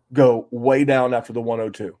go way down after the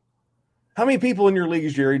 102. How many people in your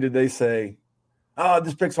leagues, Jerry, did they say,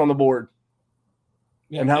 this pick's on the board?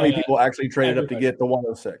 Yeah, and how many people actually traded up to get the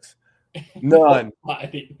 106? None.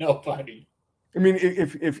 Nobody. I mean,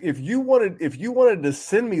 if you wanted to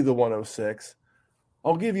send me the 106,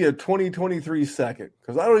 I'll give you a 2023 second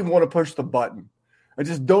because I don't even want to push the button. I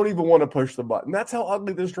just don't even want to push the button. That's how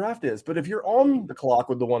ugly this draft is. But if you're on the clock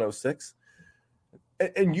with the 106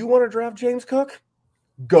 and you want to draft James Cook,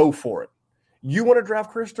 go for it. You want to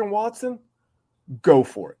draft Christian Watson, go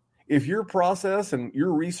for it. If your process and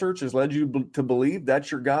your research has led you to believe that's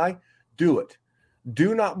your guy, do it.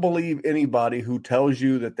 Do not believe anybody who tells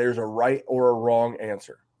you that there's a right or a wrong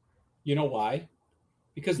answer. You know why?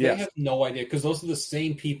 Because they have no idea. Because those are the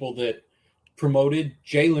same people that promoted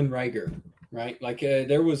Jalen Reagor, right? Like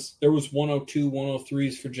there was 102,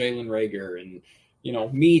 103s for Jalen Reagor, and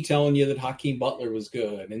me telling you that Hakeem Butler was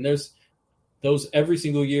good, and there's those every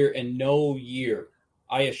single year, and no year.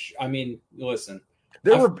 I mean, listen,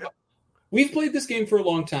 we've played this game for a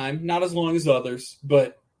long time, not as long as others,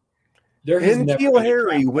 but there has never been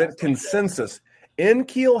Harry went consensus.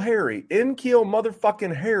 N'Keal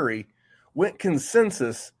motherfucking Harry went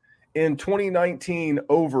consensus in 2019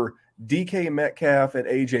 over DK Metcalf and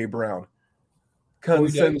AJ Brown.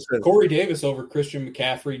 Consensus. Corey Davis over Christian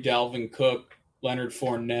McCaffrey, Dalvin Cook, Leonard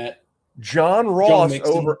Fournette. John Ross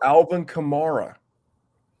over Alvin Kamara.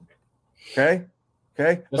 Okay.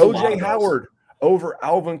 OJ Howard over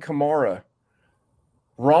Alvin Kamara.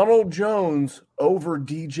 Ronald Jones over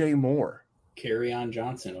DJ Moore. Kerryon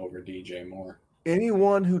Johnson over DJ Moore.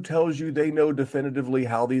 Anyone who tells you they know definitively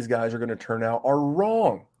how these guys are going to turn out are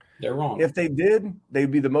wrong. They're wrong. If they did,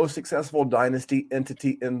 they'd be the most successful dynasty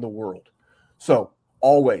entity in the world. So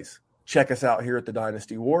always check us out here at the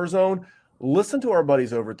Dynasty WarZone. Listen to our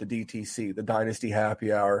buddies over at the DTC, the Dynasty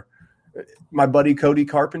Happy Hour. My buddy Cody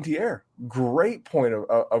Carpentier, great point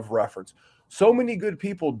of reference. So many good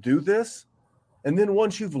people do this. And then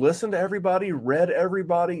once you've listened to everybody, read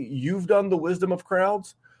everybody, you've done the wisdom of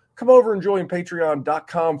crowds, come over and join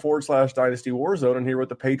patreon.com/Dynasty WarZone and hear what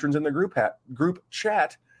the patrons in the group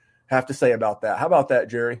chat have to say about that. How about that,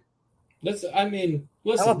 Jerry? Listen, How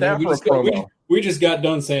about that for a promo? We just got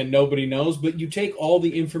done saying nobody knows, but you take all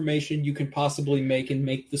the information you can possibly make and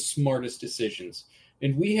make the smartest decisions.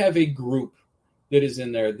 And we have a group that is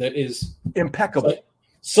in there that is impeccable.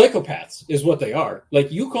 Psychopaths is what they are.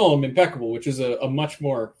 Like, you call them impeccable, which is a much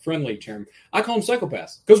more friendly term. I call them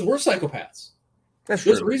psychopaths because we're psychopaths. That's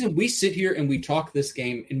true. There's a reason we sit here and we talk this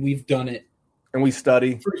game, and we've done it. And we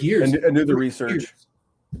study for years and do the research.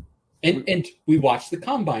 And we watch the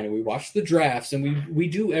combine and we watch the drafts and we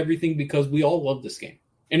do everything because we all love this game.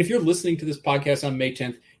 And if you're listening to this podcast on May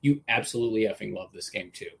 10th, you absolutely effing love this game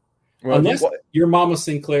too. Well, unless you're Mama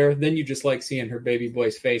Sinclair, then you just like seeing her baby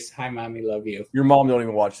boy's face. Hi, Mommy, love you. Your mom don't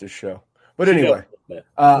even watch this show. But anyway, we're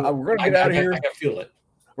going to get out of here. I can feel it.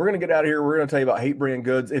 We're going to get out of here. We're going to tell you about Hate Brand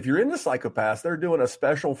Goods. If you're into Psychopaths, they're doing a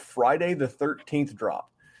special Friday the 13th drop.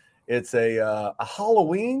 It's a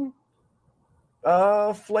Halloween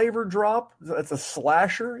flavor drop. It's a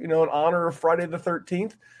slasher, in honor of Friday the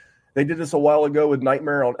 13th. They did this a while ago with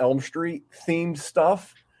Nightmare on Elm Street themed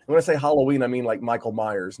stuff. And when I say Halloween, I mean like Michael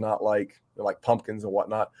Myers, not like pumpkins and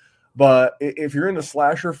whatnot. But if you're into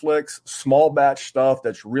slasher flicks, small batch stuff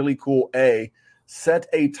that's really cool, set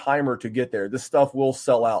a timer to get there. This stuff will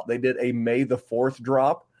sell out. They did a May the 4th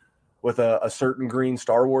drop with a certain green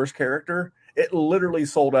Star Wars character. It literally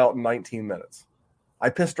sold out in 19 minutes. I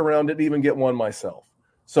pissed around, didn't even get one myself.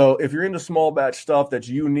 So if you're into small batch stuff that's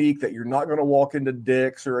unique, that you're not going to walk into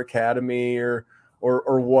Dick's or Academy or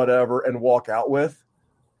whatever and walk out with,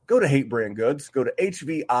 go to Hate Brand Goods. Go to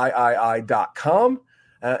HVIII.com.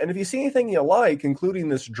 And if you see anything you like, including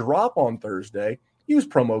this drop on Thursday, use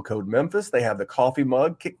promo code Memphis. They have the coffee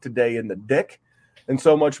mug, Kick Today in the Dick, and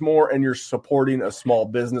so much more. And you're supporting a small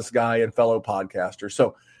business guy and fellow podcaster.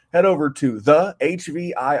 So head over to the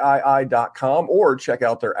HVIII.com or check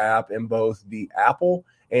out their app in both the Apple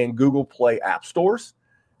and Google Play app stores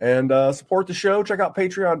and support the show. Check out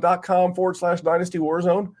patreon.com/Dynasty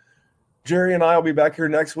WarZone. Jerry and I will be back here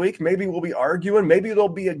next week. Maybe we'll be arguing. Maybe there'll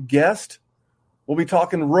be a guest. We'll be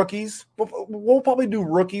talking rookies. We'll probably do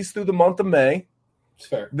rookies through the month of May. It's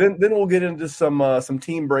fair. Then we'll get into some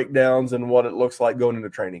team breakdowns and what it looks like going into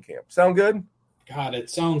training camp. Sound good? God, it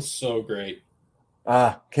sounds so great.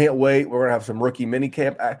 Can't wait. We're gonna have some rookie mini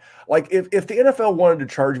camp. Like if the NFL wanted to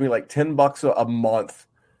charge me like $10 a month,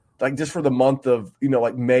 like just for the month of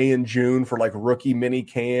like May and June for like rookie mini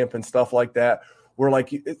camp and stuff like that, we're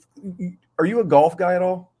like, are you a golf guy at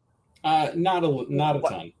all? Not a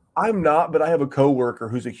ton. I'm not, but I have a coworker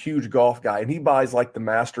who's a huge golf guy, and he buys like the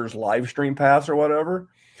Masters live stream pass or whatever,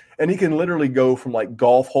 and he can literally go from like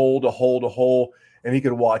golf hole to hole to hole, and he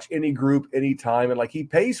can watch any group anytime, and like he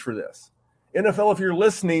pays for this. NFL, if you're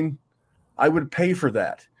listening, I would pay for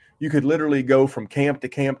that. You could literally go from camp to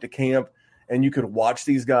camp to camp and you could watch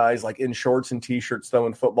these guys like in shorts and T-shirts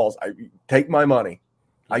throwing footballs, take my money.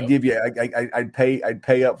 I give you. I'd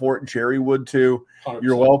pay up for it. Jerry would too. 100%.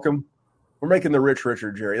 You're welcome. We're making the rich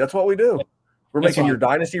richer, Jerry. That's what we do. We're making your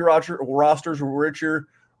dynasty rosters richer.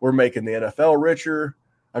 We're making the NFL richer.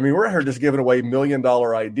 I mean, we're here just giving away $1 million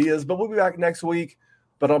ideas. But we'll be back next week.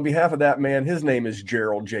 But on behalf of that man, his name is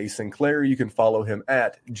Gerald J. Sinclair. You can follow him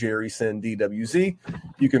at JerrySinDWZ.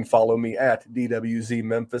 You can follow me at DWZ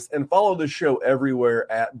Memphis, and follow the show everywhere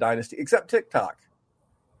at Dynasty except TikTok.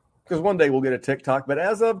 Because one day we'll get a TikTok. But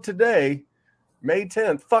as of today, May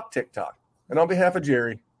 10th, fuck TikTok. And on behalf of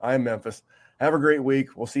Jerry, I am Memphis. Have a great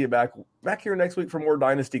week. We'll see you back here next week for more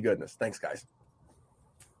Dynasty goodness. Thanks, guys.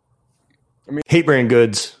 Hate Brand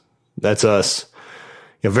Goods. That's us.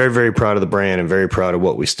 Very, very proud of the brand and very proud of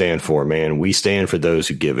what we stand for, man. We stand for those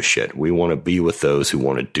who give a shit. We want to be with those who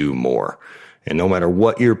want to do more. And no matter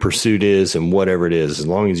what your pursuit is and whatever it is, as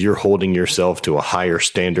long as you're holding yourself to a higher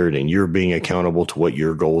standard and you're being accountable to what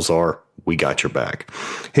your goals are, we got your back.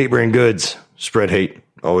 Hate Brand Goods. Spread hate.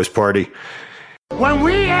 Always party. When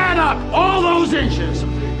we add up all those inches,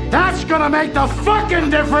 that's going to make the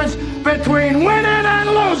fucking difference between winning and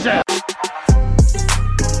losing.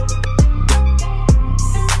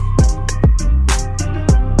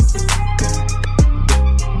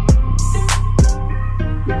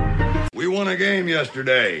 We won a game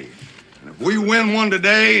yesterday. And if we win one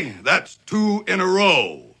today, that's 2 in a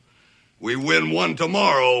row. We win one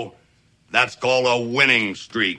tomorrow, that's called a winning streak.